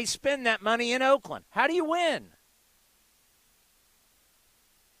and they spend that money in Oakland? How do you win?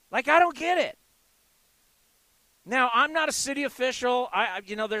 Like, I don't get it. Now, I'm not a city official.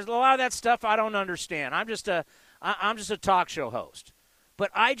 There's a lot of that stuff I don't understand. I'm just a talk show host.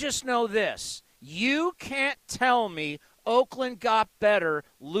 But I just know this. You can't tell me Oakland got better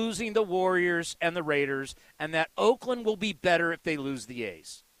losing the Warriors and the Raiders and that Oakland will be better if they lose the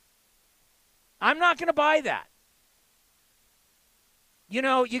A's. I'm not going to buy that.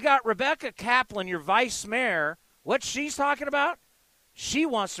 You got Rebecca Kaplan, your vice mayor. What she's talking about? She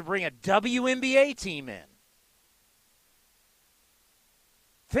wants to bring a WNBA team in.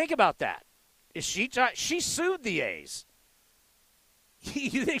 Think about that. Is she sued the A's.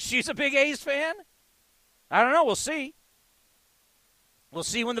 You think she's a big A's fan? I don't know. We'll see. We'll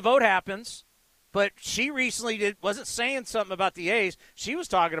see when the vote happens. But she recently wasn't saying something about the A's. She was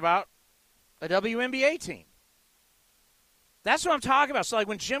talking about a WNBA team. That's what I'm talking about. So, like,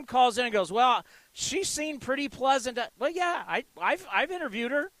 when Jim calls in and goes, well, she seemed pretty pleasant. Well, yeah, I've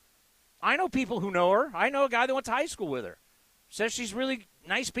interviewed her. I know people who know her. I know a guy that went to high school with her. Says she's really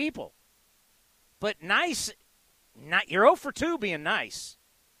nice people. But nice, you're 0 for 2 being nice.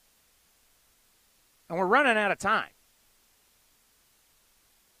 And we're running out of time.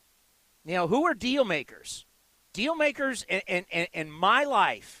 Who are deal makers? Deal makers in my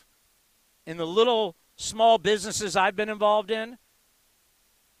life, in the little small businesses I've been involved in,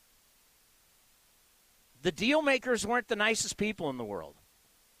 the deal makers weren't the nicest people in the world.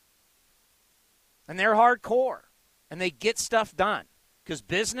 And they're hardcore. And they get stuff done. Because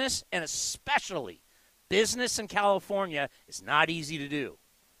business, and especially business in California, is not easy to do.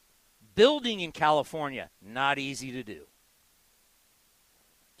 Building in California, not easy to do.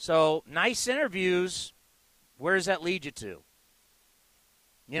 So, nice interviews, where does that lead you to?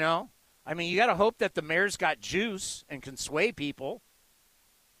 You got to hope that the mayor's got juice and can sway people.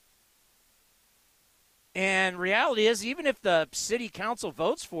 And reality is, even if the city council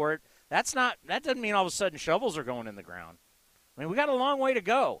votes for it, that doesn't mean all of a sudden shovels are going in the ground. I mean, we got a long way to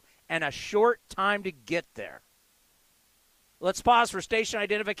go and a short time to get there. Let's pause for station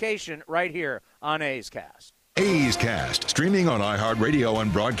identification right here on A's Cast. A's Cast, streaming on iHeartRadio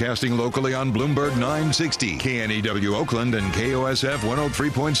and broadcasting locally on Bloomberg 960, KNEW Oakland, and KOSF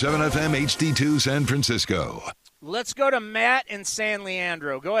 103.7 FM HD2 San Francisco. Let's go to Matt in San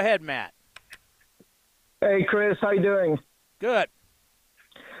Leandro. Go ahead, Matt. Hey, Chris, how you doing? Good.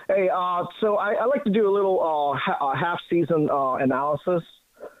 Hey, so I like to do a little half-season analysis.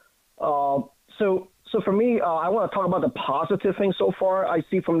 So So for me, I want to talk about the positive things so far I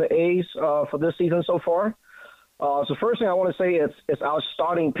see from the A's for this season so far. So first thing I want to say is our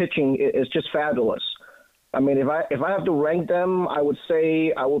starting pitching is just fabulous. I mean, if I have to rank them, I would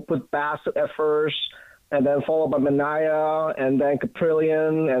say I would put Bassett at first, and then followed by Minaya, and then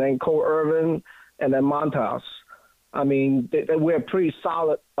Caprillion, and then Cole Irvin, and then Montas. I mean, we have pretty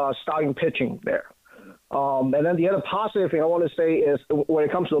solid starting pitching there. And then the other positive thing I want to say is when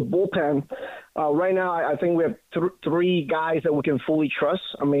it comes to the bullpen, right now I think we have three guys that we can fully trust.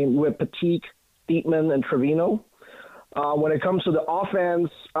 I mean, we have Petit, Dietman, and Trevino. When it comes to the offense,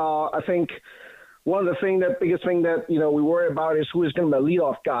 I think one of the biggest thing that we worry about is who is going to be the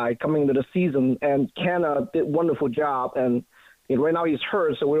leadoff guy coming into the season. And Canna did a wonderful job, and right now he's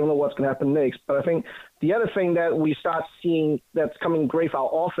hurt, so we don't know what's going to happen next. But I think the other thing that we start seeing that's coming great for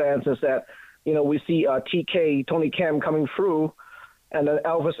our offense is that we see TK, Tony Kemp coming through, and then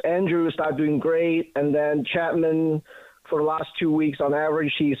Elvis Andrus start doing great, and then Chapman for the last 2 weeks on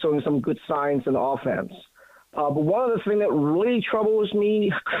average, he's showing some good signs in the offense. But one of the things that really troubles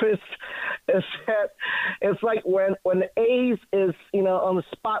me, Chris, is that it's like when the A's is, on the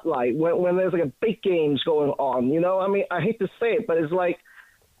spotlight, when there's like a big games going on, I mean, I hate to say it, but it's like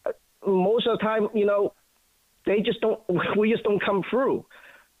most of the time, we just don't come through.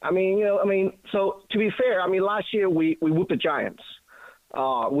 I mean, so to be fair, I mean, last year we whooped the Giants.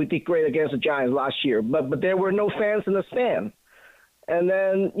 We did great against the Giants last year, but there were no fans in the stand. And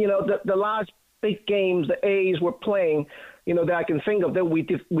then, the last big games the A's were playing, that I can think of that we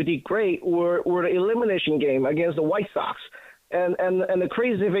did great were the elimination game against the White Sox. And the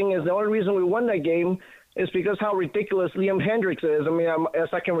crazy thing is the only reason we won that game is because how ridiculous Liam Hendricks is. I mean, as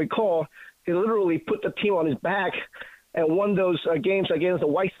I can recall, he literally put the team on his back and won those games against the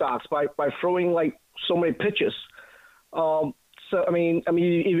White Sox by throwing like so many pitches. So, I mean,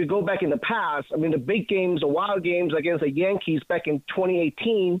 if you go back in the past, I mean, the big games, the wild games against the Yankees back in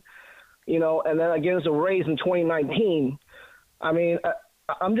 2018, and then against the Rays in 2019. I mean,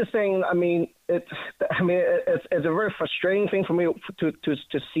 I'm just saying. I mean, it's a very frustrating thing for me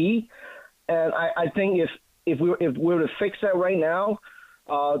to see, and I think if we were to fix that right now,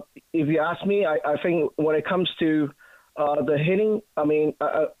 if you ask me, I think when it comes to the hitting, I mean,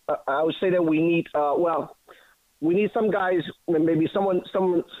 I would say that we need we need some guys, maybe someone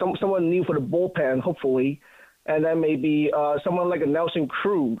new for the bullpen, hopefully, and then maybe someone like a Nelson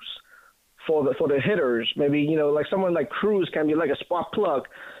Cruz for the hitters. Maybe like someone like Cruz can be like a spark plug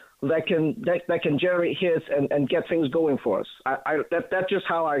that can generate hits and get things going for us. That's just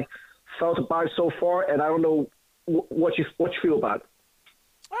how I felt about it so far, and I don't know what you feel about it.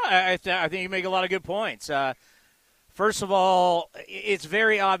 Well, I think you make a lot of good points. First of all, it's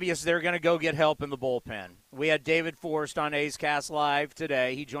very obvious they're going to go get help in the bullpen. We had David Forrest on A's Cast Live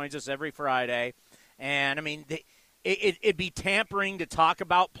today. He joins us every Friday. And, I mean, it'd be tampering to talk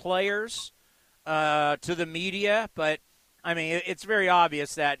about players to the media, but, I mean, it's very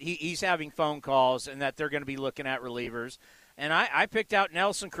obvious that he's having phone calls and that they're going to be looking at relievers. And I picked out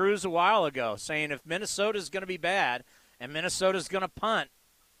Nelson Cruz a while ago, saying if Minnesota's going to be bad and Minnesota's going to punt,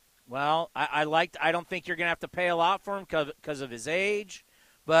 well, I don't think you're going to have to pay a lot for him because of his age,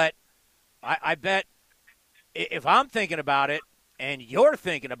 but I bet if I'm thinking about it and you're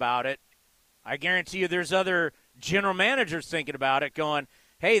thinking about it, I guarantee you there's other general managers thinking about it going,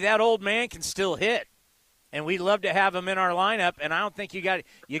 hey, that old man can still hit, and we'd love to have him in our lineup, and I don't think you got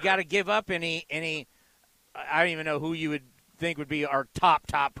to give up any I don't even know who you would think would be our top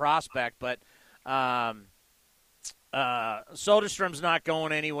prospect, but Soderstrom's not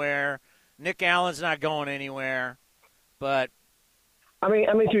going anywhere. Nick Allen's not going anywhere. But I mean,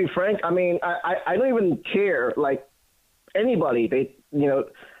 to be frank, I mean, I don't even care. Like anybody,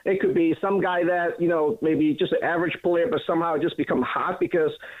 it could be some guy that maybe just an average player, but somehow just become hot.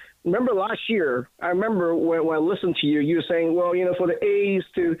 Because remember last year, I remember when I listened to you, you were saying, well, for the A's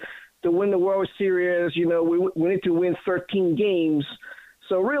to win the World Series, we need to win 13 games.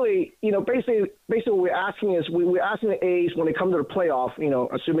 So really, basically what we're asking is we're asking the A's when they come to the playoff,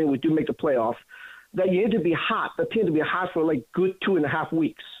 assuming we do make the playoff, that you need to be hot. The team to be hot for like good 2.5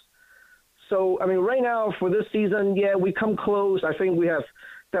 weeks. So, I mean, right now for this season, yeah, we come close. I think we have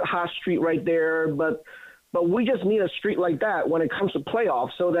that hot streak right there, but we just need a streak like that when it comes to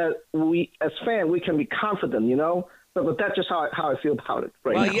playoffs so that we, as fans, we can be confident, But that's just how I feel about it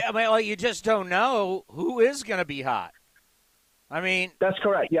right now. Yeah, well, you just don't know who is going to be hot. I mean, that's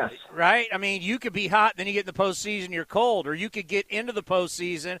correct. Yes. Right. I mean, you could be hot, then you get in the postseason, you're cold, or you could get into the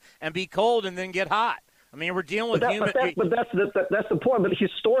postseason and be cold and then get hot. I mean, we're dealing with human. But that's the point. But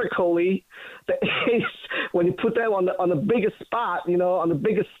historically, the A's, when you put them on the biggest spot, on the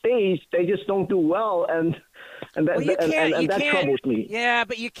biggest stage, they just don't do well, and that troubles me. Yeah,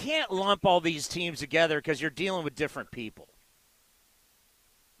 but you can't lump all these teams together because you're dealing with different people.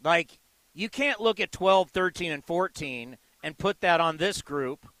 Like, you can't look at 12, 13, and 14 and put that on this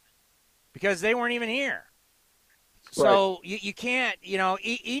group because they weren't even here. So you can't,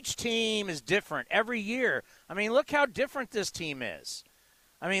 each team is different every year. I mean, look how different this team is.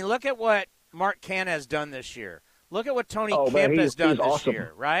 I mean, look at what Mark Canha has done this year. Look at what Tony Kemp has done this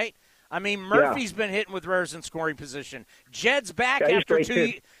year, right? I mean, Murphy's been hitting with runners in scoring position. Jed's back after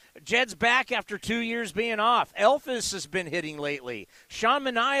 2 years being off. Elvis has been hitting lately. Sean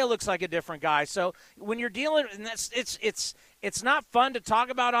Manaea looks like a different guy. So when you're dealing, and it's not fun to talk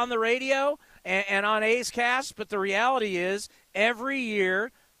about on the radio and on A's Cast, but the reality is every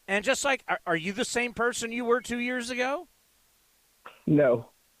year, and just like, are you the same person you were 2 years ago?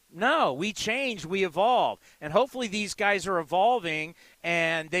 No, we changed, we evolved. And hopefully these guys are evolving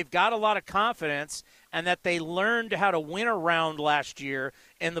and they've got a lot of confidence and that they learned how to win a round last year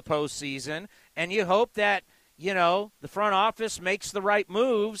in the postseason. And you hope that, the front office makes the right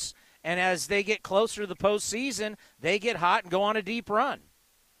moves, and as they get closer to the postseason, they get hot and go on a deep run.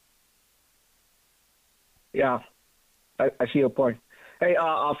 Yeah, I see your point. Hey,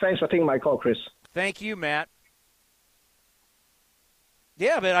 thanks for taking my call, Chris. Thank you, Matt.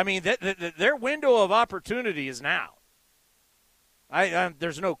 Yeah, but I mean, their window of opportunity is now.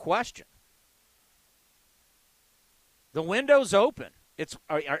 There's no question. The window's open.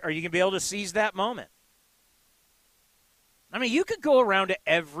 Are you going to be able to seize that moment? I mean, you could go around to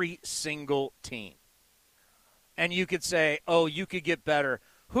every single team, and you could say, "Oh, you could get better."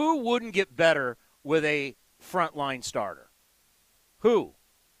 Who wouldn't get better with a frontline starter? Who?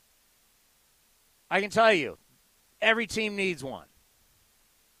 I can tell you, every team needs one.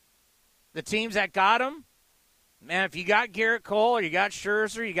 The teams that got him, man, if you got Garrett Cole or you got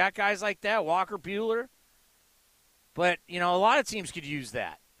Scherzer, you got guys like that, Walker Buehler. But, a lot of teams could use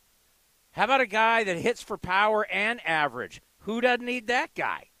that. How about a guy that hits for power and average? Who doesn't need that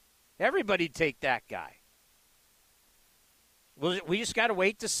guy? Everybody'd take that guy. We just got to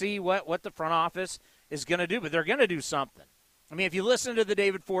wait to see what the front office is going to do, but they're going to do something. I mean, if you listen to the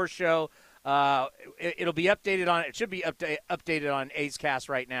David Forst show, it'll be updated on. It should be updated on A's Cast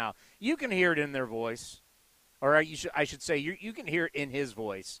right now. You can hear it in their voice, or I should say, you can hear it in his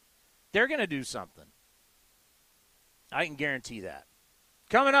voice. They're going to do something. I can guarantee that.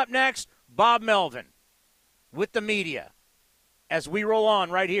 Coming up next, Bob Melvin with the media as we roll on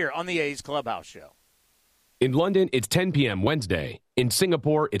right here on the A's Clubhouse Show. In London, it's 10 p.m. Wednesday. In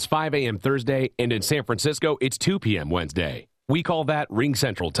Singapore, it's 5 a.m. Thursday. And in San Francisco, it's 2 p.m. Wednesday. We call that Ring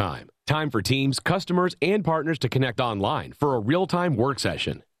Central Time. Time for teams, customers, and partners to connect online for a real-time work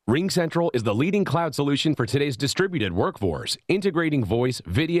session. Ring Central is the leading cloud solution for today's distributed workforce, integrating voice,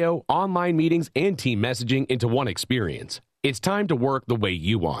 video, online meetings, and team messaging into one experience. It's time to work the way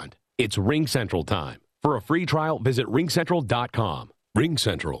you want. It's Ring Central Time. For a free trial, visit ringcentral.com. Ring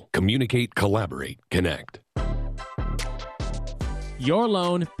Central. Communicate, collaborate, connect. Your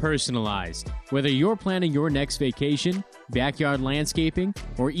loan personalized. Whether you're planning your next vacation, backyard landscaping,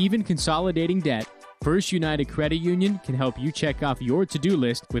 or even consolidating debt, First United Credit Union can help you check off your to-do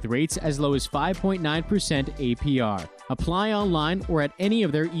list with rates as low as 5.9% APR. Apply online or at any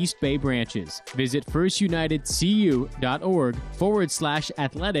of their East Bay branches. Visit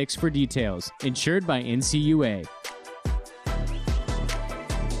firstunitedcu.org/athletics for details. Insured by NCUA.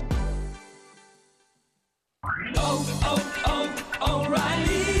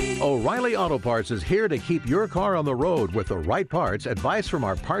 O'Reilly Auto Parts is here to keep your car on the road with the right parts, advice from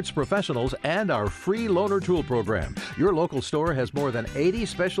our parts professionals, and our free loaner tool program. Your local store has more than 80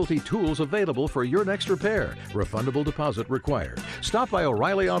 specialty tools available for your next repair. Refundable deposit required. Stop by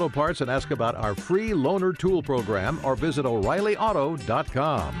O'Reilly Auto Parts and ask about our free loaner tool program or visit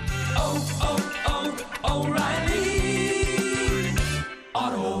O'ReillyAuto.com. O'Reilly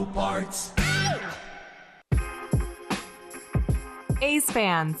Auto Parts. A's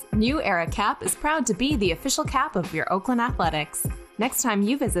fans, New Era Cap is proud to be the official cap of your Oakland Athletics. Next time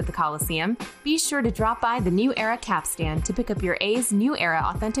you visit the Coliseum, be sure to drop by the New Era Cap stand to pick up your A's New Era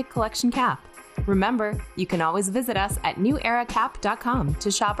Authentic Collection cap. Remember, you can always visit us at neweracap.com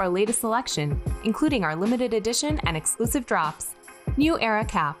to shop our latest selection, including our limited edition and exclusive drops. New Era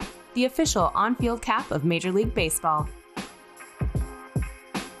Cap, the official on-field cap of Major League Baseball.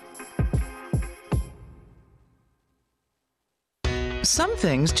 Some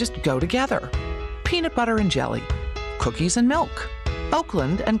things just go together. Peanut butter and jelly, cookies and milk,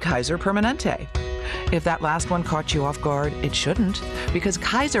 Oakland and Kaiser Permanente, If that last one caught you off guard, it shouldn't, because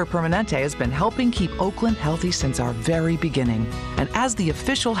Kaiser Permanente has been helping keep Oakland healthy since our very beginning. And as the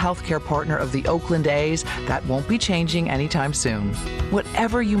official healthcare partner of the Oakland A's, that won't be changing anytime soon.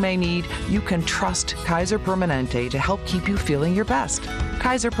 Whatever you may need, you can trust Kaiser Permanente to help keep you feeling your best.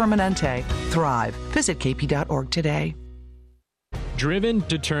 Kaiser Permanente. Thrive. Visit kp.org today. Driven,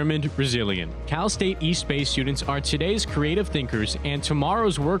 determined, resilient. Cal State East Bay students are today's creative thinkers and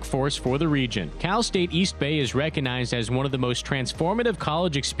tomorrow's workforce for the region. Cal State East Bay is recognized as one of the most transformative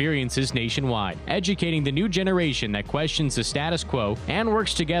college experiences nationwide, educating the new generation that questions the status quo and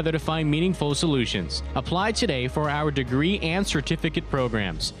works together to find meaningful solutions. Apply today for our degree and certificate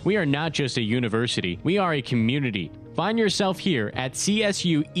programs. We are not just a university, we are a community. Find yourself here at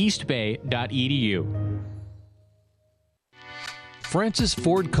csueastbay.edu. Francis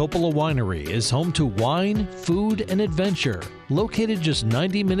Ford Coppola Winery is home to wine, food, and adventure. Located just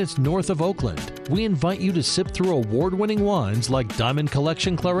 90 minutes north of Oakland, we invite you to sip through award-winning wines like Diamond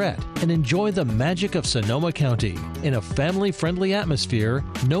Collection Claret and enjoy the magic of Sonoma County in a family-friendly atmosphere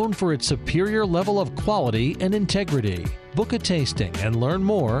known for its superior level of quality and integrity. Book a tasting and learn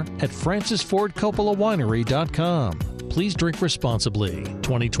more at francisfordcoppolawinery.com. Please drink responsibly.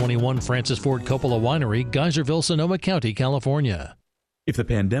 2021 Francis Ford Coppola Winery, Geyserville, Sonoma County, California. If the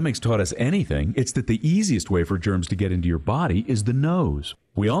pandemic's taught us anything, it's that the easiest way for germs to get into your body is the nose.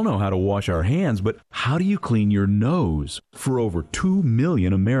 We all know how to wash our hands, but how do you clean your nose? For over 2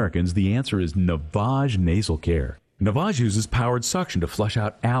 million Americans, the answer is Navage Nasal Care. Navage uses powered suction to flush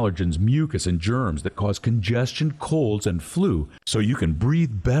out allergens, mucus, and germs that cause congestion, colds, and flu, so you can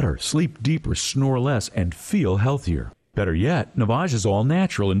breathe better, sleep deeper, snore less, and feel healthier. Better yet, Navage is all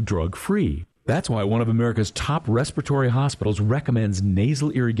natural and drug-free. That's why one of America's top respiratory hospitals recommends nasal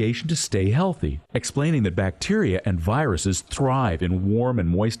irrigation to stay healthy, explaining that bacteria and viruses thrive in warm and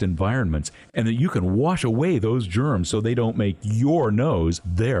moist environments, and that you can wash away those germs so they don't make your nose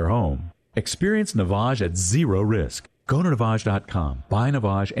their home. Experience Navage at zero risk. Go to Navage.com, buy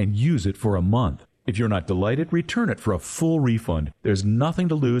Navage, and use it for a month. If you're not delighted, return it for a full refund. There's nothing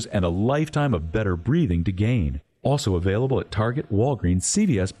to lose and a lifetime of better breathing to gain. Also available at Target, Walgreens,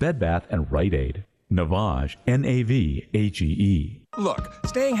 CVS, Bed Bath, and Rite Aid. Navage, N-A-V-A-G-E. Look,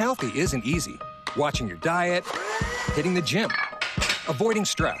 staying healthy isn't easy. Watching your diet, hitting the gym, avoiding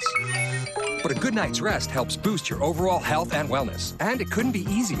stress. But a good night's rest helps boost your overall health and wellness. And it couldn't be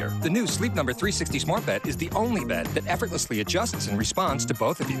easier. The new Sleep Number 360 Smart Bed is the only bed that effortlessly adjusts and responds to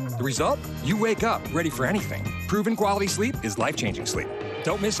both of you. The result? You wake up ready for anything. Proven quality sleep is life-changing sleep.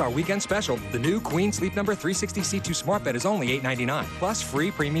 Don't miss our weekend special. The new Queen Sleep Number 360 C2 Smart Bed is only $8.99, plus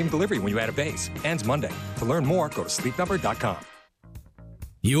free premium delivery when you add a base. Ends Monday. To learn more, go to sleepnumber.com.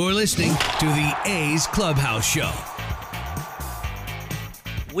 You're listening to the A's Clubhouse Show.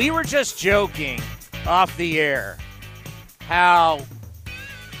 We were just joking off the air how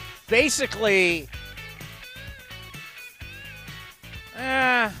basically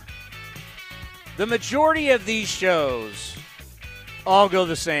the majority of these shows all go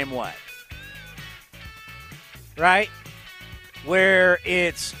the same way, right? Where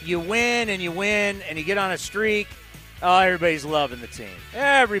it's you win and you get on a streak. Oh, everybody's loving the team.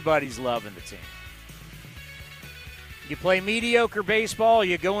 Everybody's loving the team. You play mediocre baseball,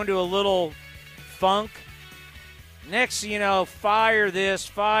 you go into a little funk. Next, you know, fire this,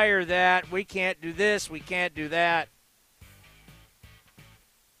 fire that. We can't do this, we can't do that.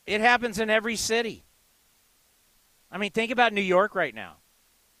 It happens in every city. I mean, think about New York right now.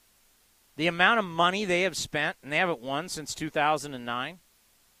 The amount of money they have spent, and they haven't won since 2009.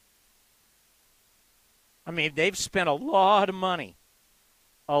 I mean, they've spent a lot of money.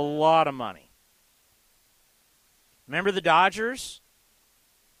 A lot of money. Remember the Dodgers?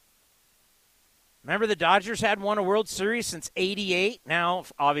 Remember the Dodgers hadn't won a World Series since 88? Now,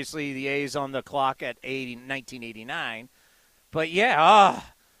 obviously, the A's on the clock at 1989. But, yeah,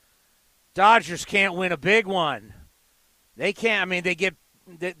 Dodgers can't win a big one. They can't. I mean, they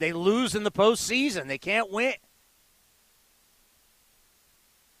lose in the postseason. They can't win.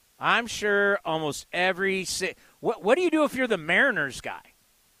 I'm sure almost every – what do you do if you're the Mariners guy?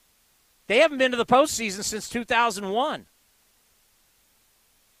 They haven't been to the postseason since 2001.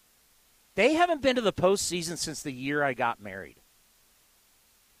 They haven't been to the postseason since the year I got married.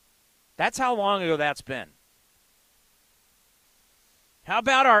 That's how long ago that's been. How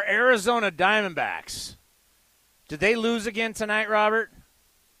about our Arizona Diamondbacks? Did they lose again tonight, Robert?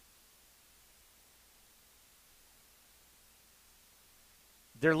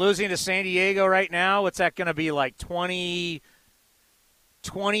 They're losing to San Diego right now. What's that going to be, like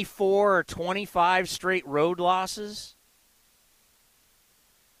 24 or 25 straight road losses?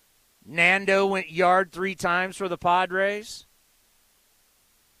 Nando went yard 3 times for the Padres.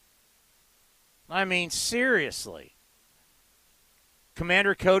 I mean, seriously.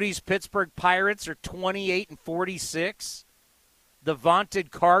 Commander Cody's Pittsburgh Pirates are 28-46. The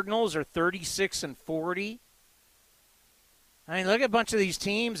vaunted Cardinals are 36-40. I mean, look at a bunch of these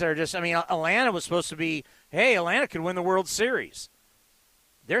teams that are just, I mean, Atlanta was supposed to be, hey, Atlanta could win the World Series.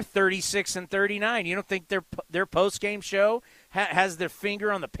 They're 36-39. You don't think their post-game show has their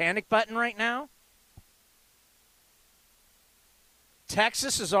finger on the panic button right now?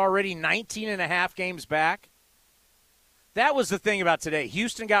 Texas is already 19.5 games back. That was the thing about today.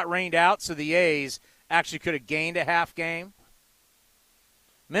 Houston got rained out, so the A's actually could have gained a half game.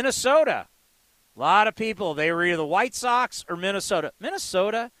 Minnesota, a lot of people, they were either the White Sox or Minnesota.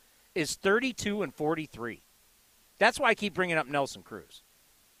 Minnesota is 32-43. That's why I keep bringing up Nelson Cruz.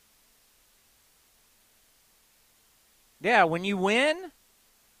 Yeah, when you win,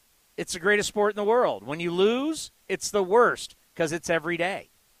 it's the greatest sport in the world. When you lose, it's the worst because it's every day.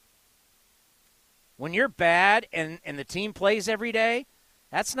 When you're bad and the team plays every day,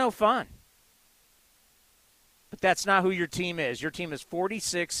 that's no fun. But that's not who your team is. Your team is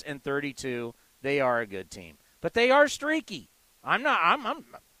 46-32. They are a good team. But they are streaky. I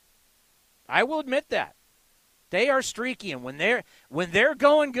will admit that. They are streaky, and when they're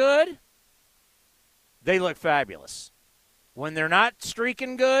going good, they look fabulous. When they're not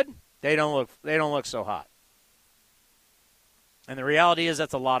streaking good, they don't look so hot. And the reality is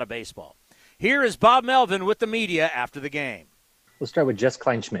that's a lot of baseball. Here is Bob Melvin with the media after the game. Let's start with Jess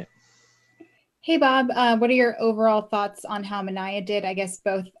Kleinschmidt. Hey, Bob. What are your overall thoughts on how Manaea did, I guess,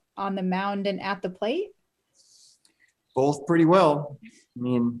 both on the mound and at the plate? Both pretty well. I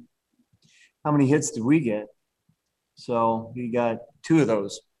mean, how many hits did we get? So he got 2 of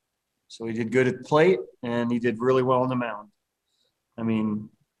those. So he did good at the plate, and he did really well on the mound. I mean,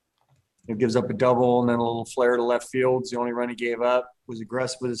 it gives up a double and then a little flare to left field. It's the only run he gave up. Was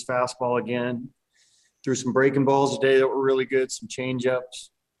aggressive with his fastball again. Threw some breaking balls today that were really good, some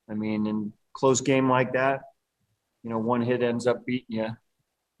change-ups. I mean, in close game like that, you know, 1 hit ends up beating you.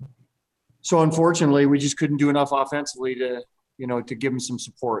 So, unfortunately, we just couldn't do enough offensively to give him some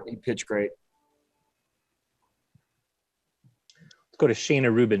support. He pitched great. Let's go to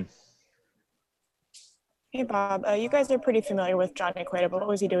Shayna Rubin. Hey, Bob. You guys are pretty familiar with Johnny Cueto, but what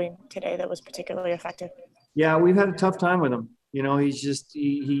was he doing today that was particularly effective? Yeah, we've had a tough time with him. You know, he's just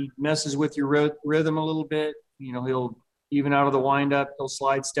he messes with your rhythm a little bit. You know, he'll even out of the windup, he'll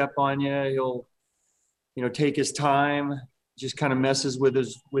slide step on you. He'll, take his time. Just kind of messes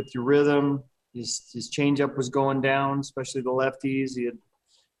with your rhythm. His changeup was going down, especially the lefties. He had,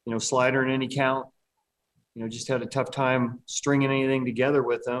 slider in any count. Just had a tough time stringing anything together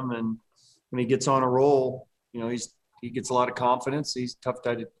with him. And when he gets on a roll, he gets a lot of confidence. He's a tough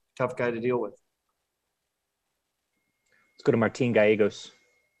guy to deal with. Let's go to Martin Gallegos.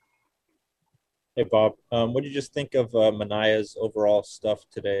 Hey, Bob. What did you just think of Manaea's overall stuff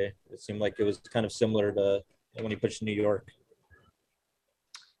today? It seemed like it was kind of similar to when he pitched in New York.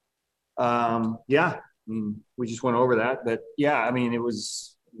 Yeah, I mean, we just went over that. But, yeah, I mean, it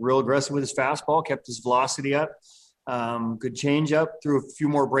was real aggressive with his fastball, kept his velocity up. Good changeup, threw a few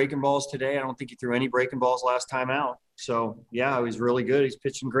more breaking balls today. I don't think he threw any breaking balls last time out. So, yeah, he was really good. He's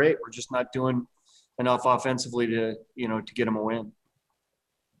pitching great. We're just not doing enough offensively to get him a win.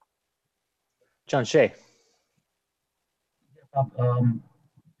 John Shea.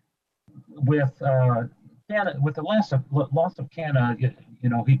 With the loss of Canna,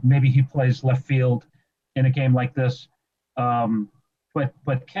 he plays left field in a game like this.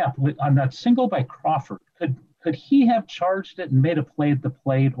 But Cap, on that single by Crawford, could he have charged it and made a play at the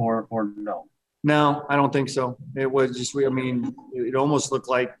plate or no? No, I don't think so. It was just, it almost looked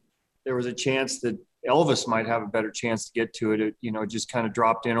like there was a chance that Elvis might have a better chance to get to it. It just kind of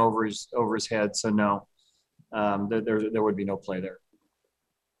dropped in over his head. So no, there would be no play there.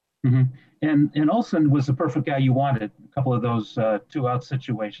 Mm-hmm. And Olsen was the perfect guy you wanted. A couple of those 2-out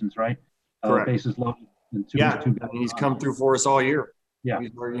situations, right? Correct. Bases loaded. He's come through for us all year. Yeah.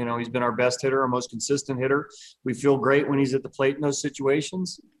 He's been our best hitter, our most consistent hitter. We feel great when he's at the plate in those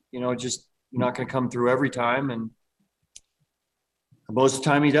situations. Just not going to come through every time, and most of the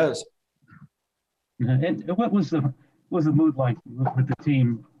time he does. And what was the mood like with the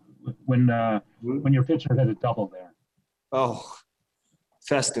team when your pitcher had a double there? Oh,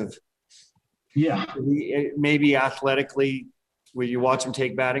 festive. Yeah. Maybe athletically, when you watch him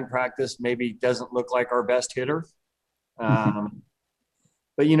take batting practice, maybe doesn't look like our best hitter.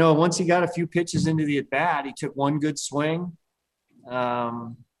 But, once he got a few pitches into the at-bat, he took one good swing.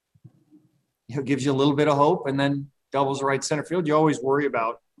 It gives you a little bit of hope, and then doubles right center field. You always worry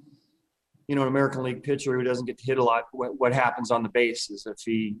about, an American League pitcher who doesn't get to hit a lot, what happens on the bases if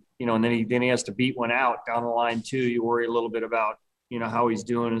he, and then he has to beat one out down the line too. You worry a little bit about, how he's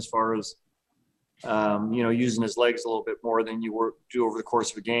doing as far as, using his legs a little bit more than you do over the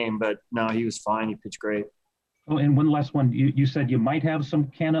course of a game. But no, he was fine. He pitched great. Oh, and one last one. You said you might have some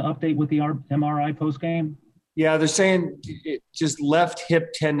Canna update with the MRI post game. Yeah, they're saying it just left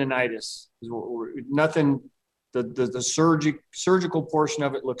hip tendonitis. Nothing. The surgical portion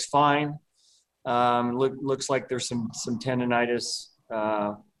of it looks fine. Looks like there's some tendonitis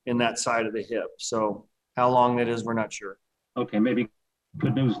in that side of the hip. So how long that is, we're not sure. Okay, maybe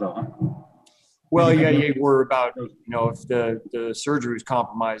good news though. Huh? Well, yeah, we're about if the surgery was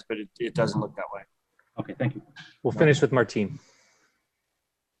compromised, but it doesn't look that way. Okay, thank you. We'll finish with Martin.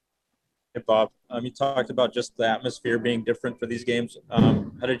 Hey, Bob. You talked about just the atmosphere being different for these games. How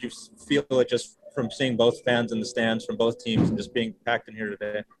did you feel it just from seeing both fans in the stands from both teams and just being packed in here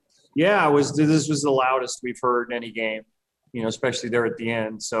today? Yeah, this was the loudest we've heard in any game, especially there at the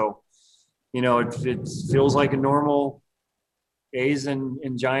end. So, it feels like a normal A's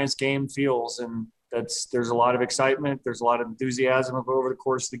and Giants game feels, and there's a lot of excitement. There's a lot of enthusiasm over the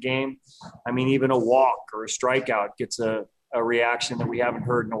course of the game. I mean, even a walk or a strikeout gets a reaction that we haven't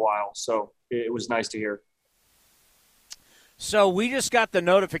heard in a while. So it was nice to hear. So we just got the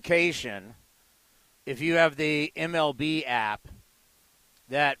notification, if you have the MLB app,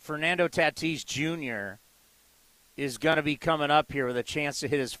 that Fernando Tatis Jr. is going to be coming up here with a chance to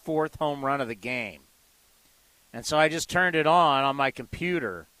hit his 4th home run of the game. And so I just turned it on my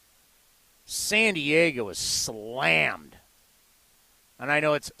computer. San Diego is slammed. And I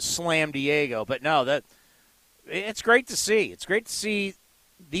know it's Slam Diego, but no, it's great to see. It's great to see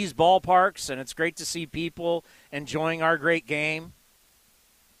these ballparks, and it's great to see people enjoying our great game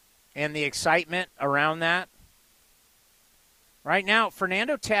and the excitement around that. Right now,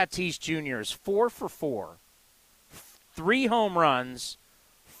 Fernando Tatis Jr. is 4 for 4, 3 home runs,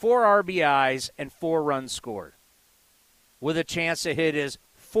 4 RBIs, and 4 runs scored, with a chance to hit his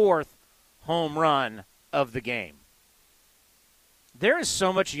 4th home run of the game. There is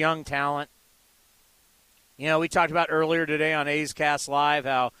so much young talent. We talked about earlier today on A's Cast Live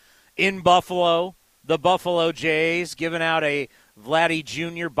how in Buffalo, the Buffalo Jays giving out a Vladdy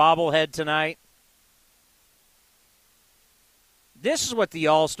Jr. bobblehead tonight. This is what the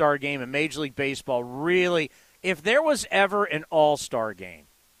All-Star game in Major League Baseball really, if there was ever an All-Star game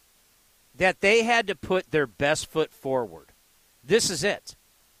that they had to put their best foot forward, this is it.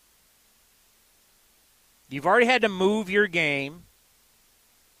 You've already had to move your game.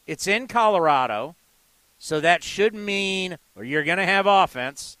 It's in Colorado, so that should mean you're going to have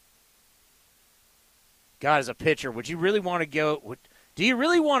offense. God, as a pitcher, would you really want to go? Do you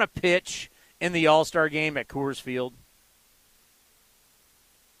really want to pitch in the All-Star game at Coors Field?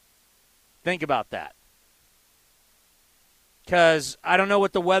 Think about that. Because I don't know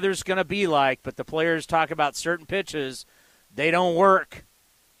what the weather's going to be like, but the players talk about certain pitches. They don't work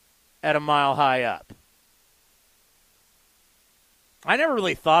at a mile high up. I never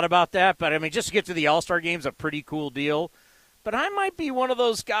really thought about that, but, just to get to the All-Star game is a pretty cool deal. But I might be one of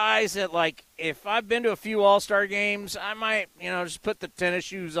those guys that, if I've been to a few All-Star games, I might, just put the tennis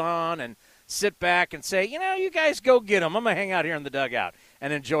shoes on and sit back and say, you guys go get them. I'm going to hang out here in the dugout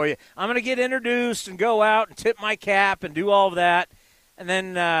and enjoy it. I'm going to get introduced and go out and tip my cap and do all of that and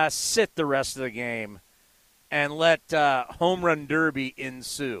then sit the rest of the game and let home run derby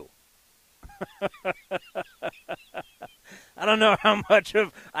ensue. I don't know how much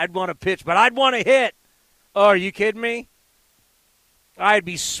I'd want to pitch, but I'd want to hit. Oh, are you kidding me? I'd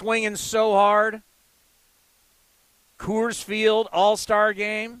be swinging so hard. Coors Field All-Star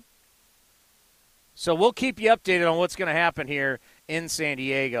game. So we'll keep you updated on what's going to happen here in San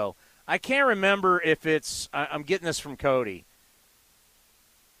Diego. I can't remember if it's – I'm getting this from Cody.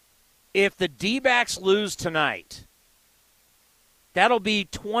 If the D-backs lose tonight, that'll be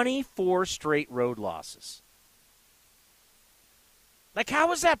 24 straight road losses.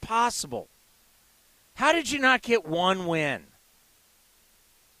 How is that possible? How did you not get one win?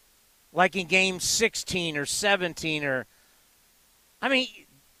 In game 16 or 17 or –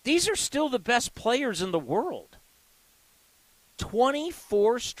 these are still the best players in the world.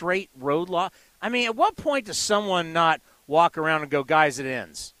 24 straight road loss. At what point does someone not walk around and go, guys, it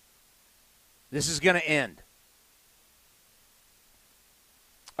ends? This is going to end.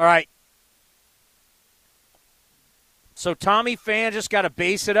 All right. So Tommy Pham just got to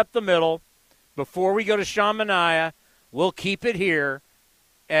base it up the middle. Before we go to Sean Manaea, we'll keep it here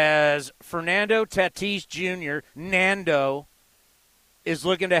as Fernando Tatis Jr., Nando, is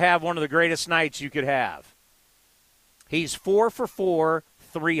looking to have one of the greatest nights you could have. He's 4 for 4,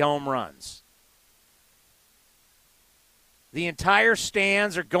 3 home runs. The entire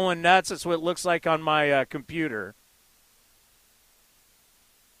stands are going nuts. That's what it looks like on my computer.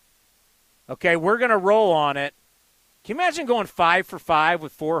 Okay, we're going to roll on it. Can you imagine going 5 for 5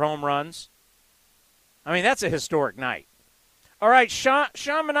 with 4 home runs? I mean, that's a historic night. All right, Sean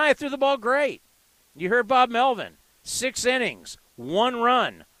Manaea threw the ball great. You heard Bob Melvin. 6 innings, 1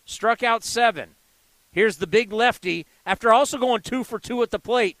 run, struck out 7. Here's the big lefty after also going 2 for 2 at the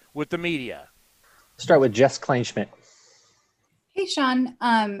plate with the media. Start with Jess Kleinschmidt. Hey, Sean.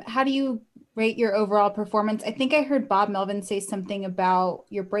 How do you rate your overall performance? I think I heard Bob Melvin say something about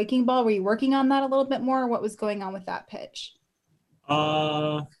your breaking ball. Were you working on that a little bit more? What was going on with that pitch?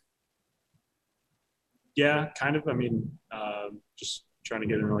 Yeah, kind of. I mean, just trying to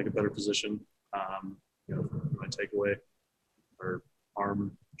get in like a better position. My takeaway or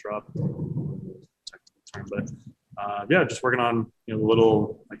arm drop, term, but yeah, just working on the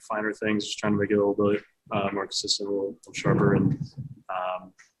little like finer things, just trying to make it a little bit more consistent, a little sharper, and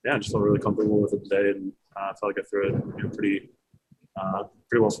yeah, I just felt really comfortable with it today, and I felt like I threw it pretty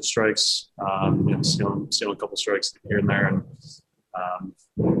well for strikes. Stealing a couple strikes here and there, and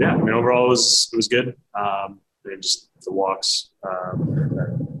yeah, I mean overall it was good. Just the walks,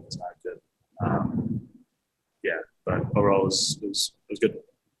 it's not good. Yeah, but overall it was good.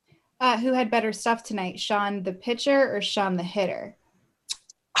 Who had better stuff tonight, Sean the pitcher or Sean the hitter?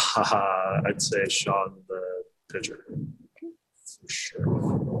 I'd say Sean the pitcher. For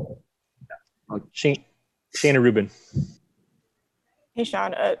sure. Yeah. Shayna Rubin. Hey,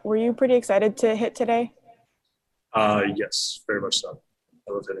 Sean, were you pretty excited to hit today? Yes, very much so.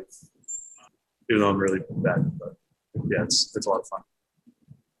 I love hitting. Even though I'm really bad, but yeah, it's a lot of fun.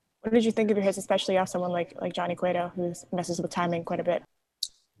 What did you think of your hits, especially off someone like Johnny Cueto, who messes with timing quite a bit?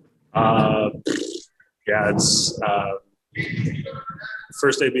 Yeah, it's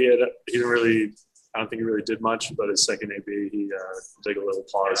first AB. He didn't really. I don't think he really did much, but his second AB, he took a little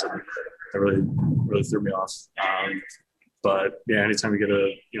pause, and it really threw me off. But yeah, anytime you get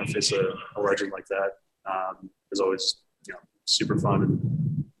to face a legend like that, is always super fun. And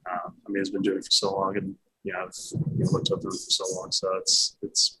I mean, he's been doing it for so long, and I've looked up to him for so long, so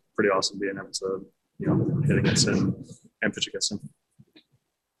it's pretty awesome being able to hit against him and pitch against him.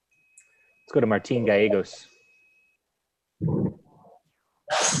 Let's go to Martin Gallegos.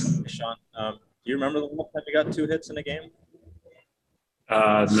 Hey, Sean, do you remember the last time you got 2 hits in a game? No,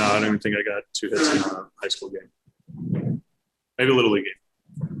 I don't even think I got 2 hits in a high school game. Maybe a Little League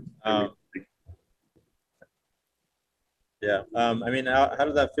game. Yeah. I mean, how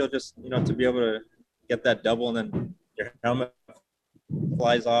did that feel just, to be able to get that double and then your helmet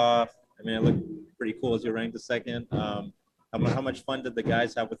flies off? I mean, it looked pretty cool as you ran to second. How much fun did the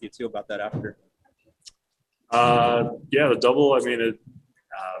guys have with you, too, about that after? Yeah, the double, I mean,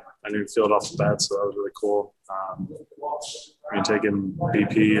 I didn't feel it off the bat, so that was really cool. I mean, taking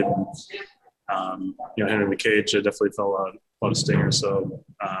BP and, hitting the cage, it definitely felt a lot of stingers, so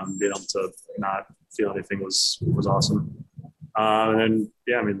being able to not feel anything was awesome. And then,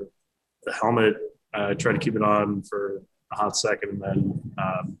 yeah, I mean, the helmet, I tried to keep it on for a hot second, and then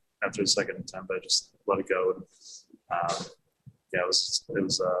after the second attempt, I just let it go. And yeah, it was just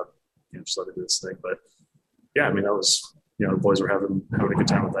let it do this thing. But yeah, I mean, that was, the boys were having a good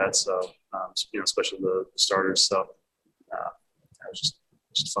time with that. So, especially the starters. So it was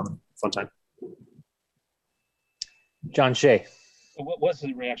just a fun time. John Shea. What was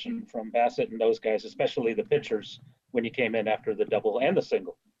the reaction from Bassett and those guys, especially the pitchers, when you came in after the double and the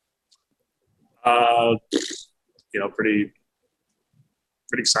single? Pretty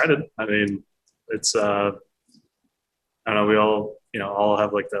excited. I mean, it's I don't know, we all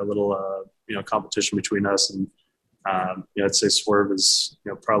have like that little competition between us, and I'd say Swerve is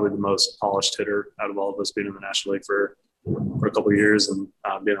probably the most polished hitter out of all of us, being in the National League for a couple of years and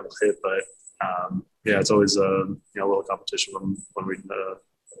being able to hit. But yeah, it's always a little competition when we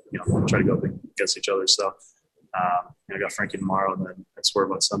try to go up against each other. So I got Frankie tomorrow and then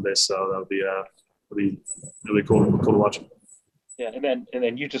Swerve on Sunday, so that'll be really cool to watch. Yeah, and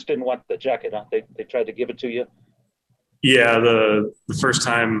then you just didn't want the jacket, huh? They tried to give it to you. Yeah, the first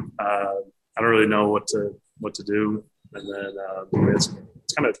time I don't really know what to do, and then it's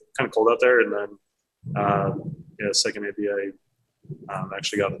kind of cold out there, and then second ABA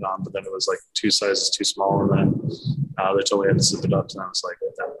actually got it on, but then it was like 2 sizes too small, and then they told me I had to zip it up, and I was like,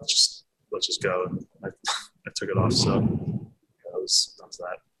 let's just go, and I took it off. So that was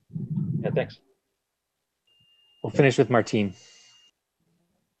that. Yeah, thanks. We'll finish with Martin.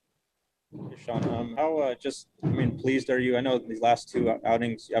 Hey, Sean, how pleased are you? I know these last 2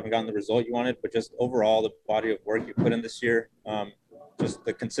 outings you haven't gotten the result you wanted, but just overall the body of work you put in this year, just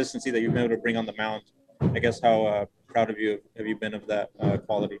the consistency that you've been able to bring on the mound. I guess how proud of you have you been of that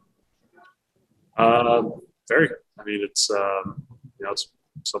quality? Very. I mean, it's it's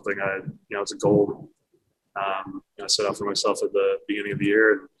something it's a goal. I set out for myself at the beginning of the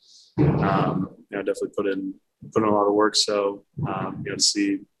year, and definitely put in a lot of work. So to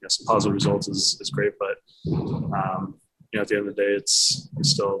see some positive results is great. But at the end of the day, it's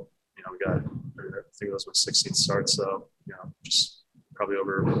still we got, I think it was my 16th start, so just probably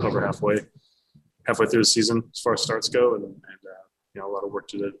over halfway through the season as far as starts go, and a lot of work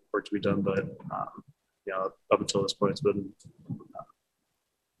to be done. But up until this point, it's been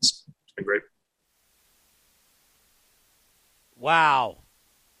great. Wow.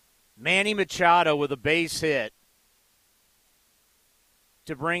 Manny Machado with a base hit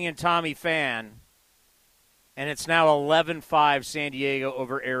to bring in Tommy Pham, and it's now 11-5 San Diego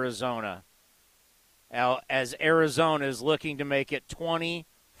over Arizona. Now, as Arizona is looking to make it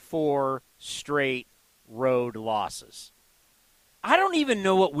 24 straight road losses. I don't even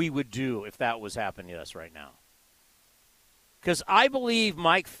know what we would do if that was happening to us right now. Because I believe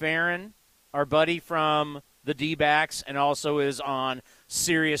Mike Farron, our buddy from the D-backs, and also is on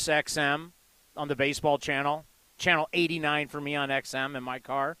Sirius XM on the baseball channel 89 for me on XM in my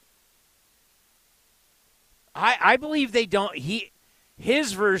car. I believe they don't.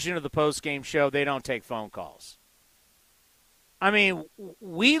 His version of the post-game show, they don't take phone calls. I mean,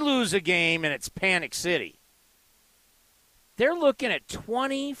 we lose a game and it's Panic City. They're looking at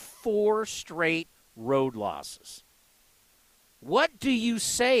 24 straight road losses. What do you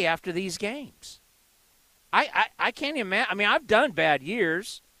say after these games? I can't imagine. I mean, I've done bad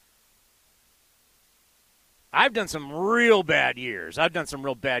years. I've done some real bad years. I've done some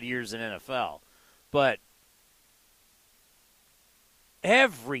real bad years in NFL. But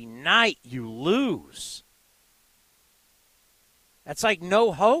every night you lose. That's like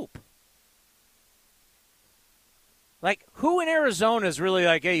no hope. Like, who in Arizona is really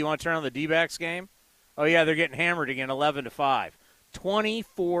like, hey, you want to turn on the D-backs game? Oh, yeah, they're getting hammered again, 11-5.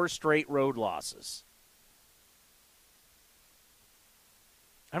 24 straight road losses.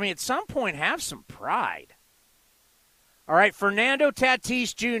 I mean, at some point, have some pride. All right, Fernando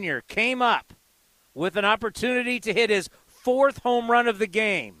Tatis Jr. came up with an opportunity to hit his 4th home run of the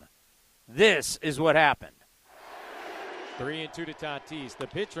game. This is what happened. 3-2 to Tatis. The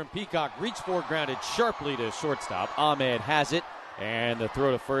pitch from Peacock reached for, grounded sharply to shortstop. Ahmed has it, and the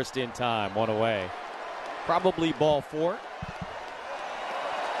throw to first in time. 1 away. Probably ball 4.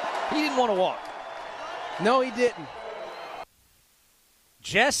 He didn't want to walk. No, he didn't.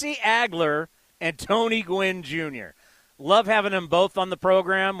 Jesse Agler and Tony Gwynn Jr. Love having them both on the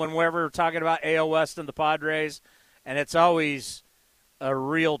program whenever we're talking about AL West and the Padres, and it's always a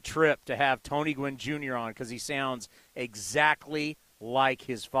real trip to have Tony Gwynn Jr. on because he sounds exactly like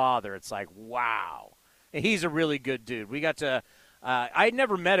his father. It's like, wow. And he's a really good dude. We got to I'd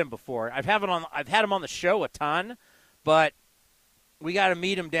never met him before. I've had him on the show a ton, but we got to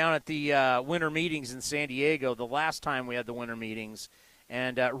meet him down at the winter meetings in San Diego the last time we had the winter meetings,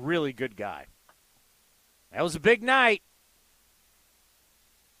 and really good guy. That was a big night.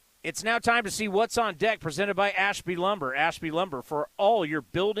 It's now time to see what's on deck, presented by Ashby Lumber. Ashby Lumber for all your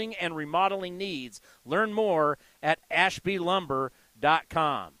building and remodeling needs. Learn more at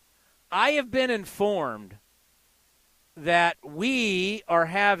ashbylumber.com. I have been informed that we are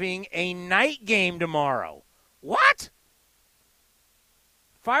having a night game tomorrow. What?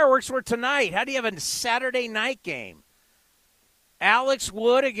 Fireworks were tonight. How do you have a Saturday night game? Alex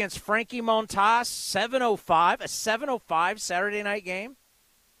Wood against Frankie Montas, 7:05. A 7:05 Saturday night game?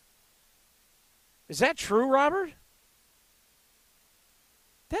 Is that true, Robert?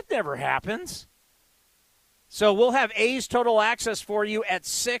 That never happens. So we'll have A's Total Access for you at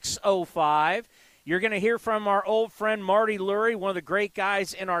 6:05. You're going to hear from our old friend Marty Lurie, one of the great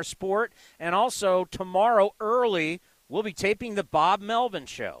guys in our sport. And also tomorrow early, we'll be taping the Bob Melvin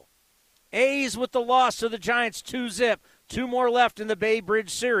Show. A's with the loss to the Giants 2-0. 2 more left in the Bay Bridge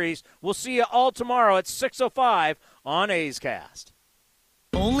series. We'll see you all tomorrow at 6:05 on A's Cast.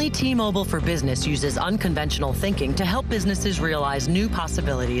 Only T-Mobile for Business uses unconventional thinking to help businesses realize new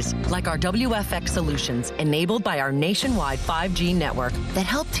possibilities, like our WFX solutions, enabled by our nationwide 5G network that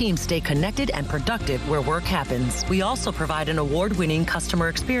help teams stay connected and productive where work happens. We also provide an award-winning customer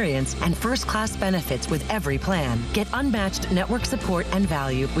experience and first-class benefits with every plan. Get unmatched network support and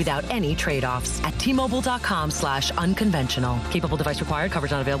value without any trade-offs at T-Mobile.com/unconventional. Capable device required.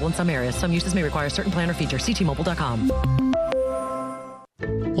 Coverage not available in some areas. Some uses may require certain plan or features. See T-Mobile.com.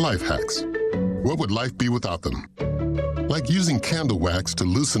 Life hacks. What would life be without them? Like using candle wax to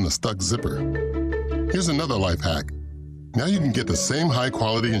loosen a stuck zipper. Here's another life hack. Now you can get the same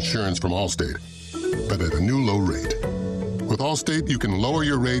high-quality insurance from Allstate, but at a new low rate. Allstate, you can lower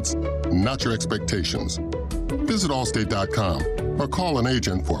your rates, not your expectations. Visit allstate.com or call an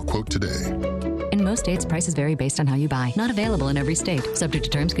agent for a quote today. In most states, prices vary based on how you buy. Not available in every state. Subject to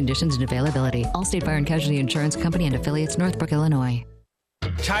terms, conditions, and availability. Allstate Fire and Casualty Insurance Company and affiliates, Northbrook, Illinois.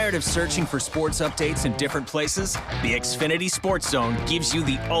 Tired of searching for sports updates in different places? The Xfinity Sports Zone gives you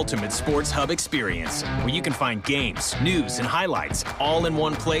the ultimate sports hub experience, where you can find games, news, and highlights all in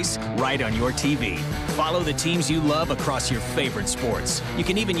one place right on your TV. Follow the teams you love across your favorite sports. You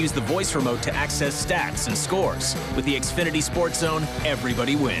can even use the voice remote to access stats and scores. With the Xfinity Sports Zone,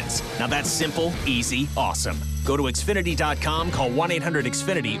 everybody wins. Now that's simple, easy, awesome. Go to Xfinity.com, call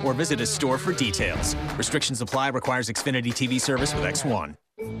 1-800-XFINITY, or visit a store for details. Restrictions apply. Requires Xfinity TV service with X1.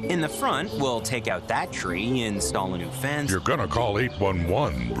 In the front, we'll take out that tree, install a new fence. You're gonna call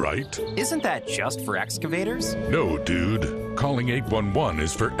 811, right? Isn't that just for excavators? No, dude. Calling 811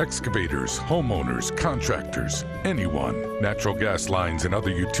 is for excavators, homeowners, contractors, anyone. Natural gas lines and other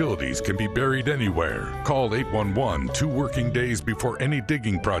utilities can be buried anywhere. Call 811 2 working days before any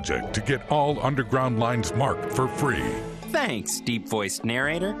digging project to get all underground lines marked for free. Thanks, deep-voiced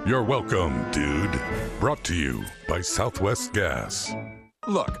narrator. You're welcome, dude. Brought to you by Southwest Gas.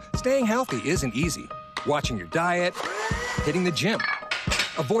 Look, staying healthy isn't easy. Watching your diet, hitting the gym,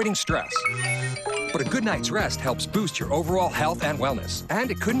 avoiding stress. But a good night's rest helps boost your overall health and wellness. And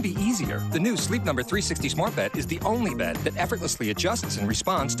it couldn't be easier. The new Sleep Number 360 Smart Bed is the only bed that effortlessly adjusts and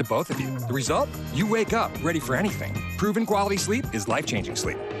responds to both of you. The result? You wake up ready for anything. Proven quality sleep is life-changing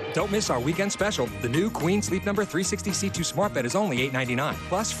sleep. Don't miss our weekend special. The new Queen Sleep Number 360 C2 Smart Bed is only $8.99.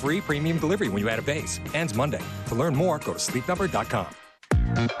 Plus free premium delivery when you add a base. Ends Monday. To learn more, go to sleepnumber.com.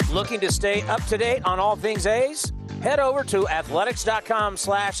 Looking to stay up to date on all things A's? Head over to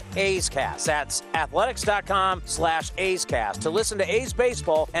athletics.com/A'sCast. That's athletics.com/A'sCast to listen to A's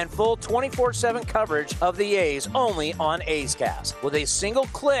baseball and full 24/7 coverage of the A's only on A's Cast. With a single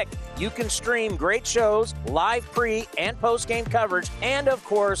click, you can stream great shows, live pre- and post-game coverage, and of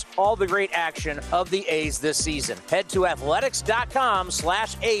course, all the great action of the A's this season. Head to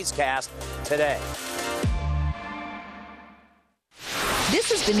athletics.com/A'sCast today. This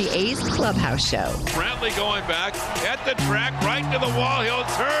has been the A's Clubhouse Show. Brantley going back at the track, right to the wall. He'll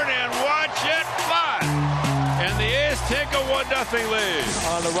turn and watch it fly. And the A's take a 1-0 lead.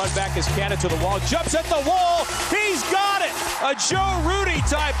 On the run back is Cannon to the wall. Jumps at the wall. He's got it. A Joe Rudy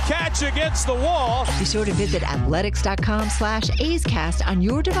type catch against the wall. Be sure to visit athletics.com/A'sCast on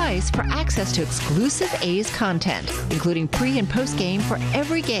your device for access to exclusive A's content, including pre- and post-game for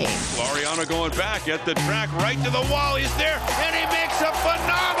every game. Laureano going back at the track, right to the wall. He's there, and he makes a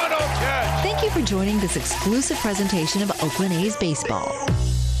phenomenal catch. Thank you for joining this exclusive presentation of Oakland A's baseball.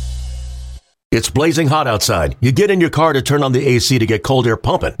 It's blazing hot outside. You get in your car to turn on the AC to get cold air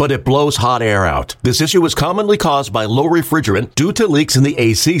pumping, but it blows hot air out. This issue is commonly caused by low refrigerant due to leaks in the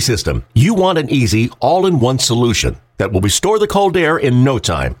AC system. You want an easy, all-in-one solution that will restore the cold air in no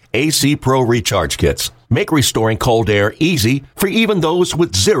time. AC Pro Recharge Kits make restoring cold air easy for even those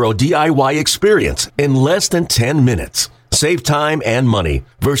with zero DIY experience in less than 10 minutes. Save time and money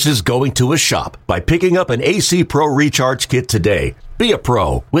versus going to a shop by picking up an AC Pro Recharge Kit today. Be a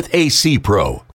pro with AC Pro.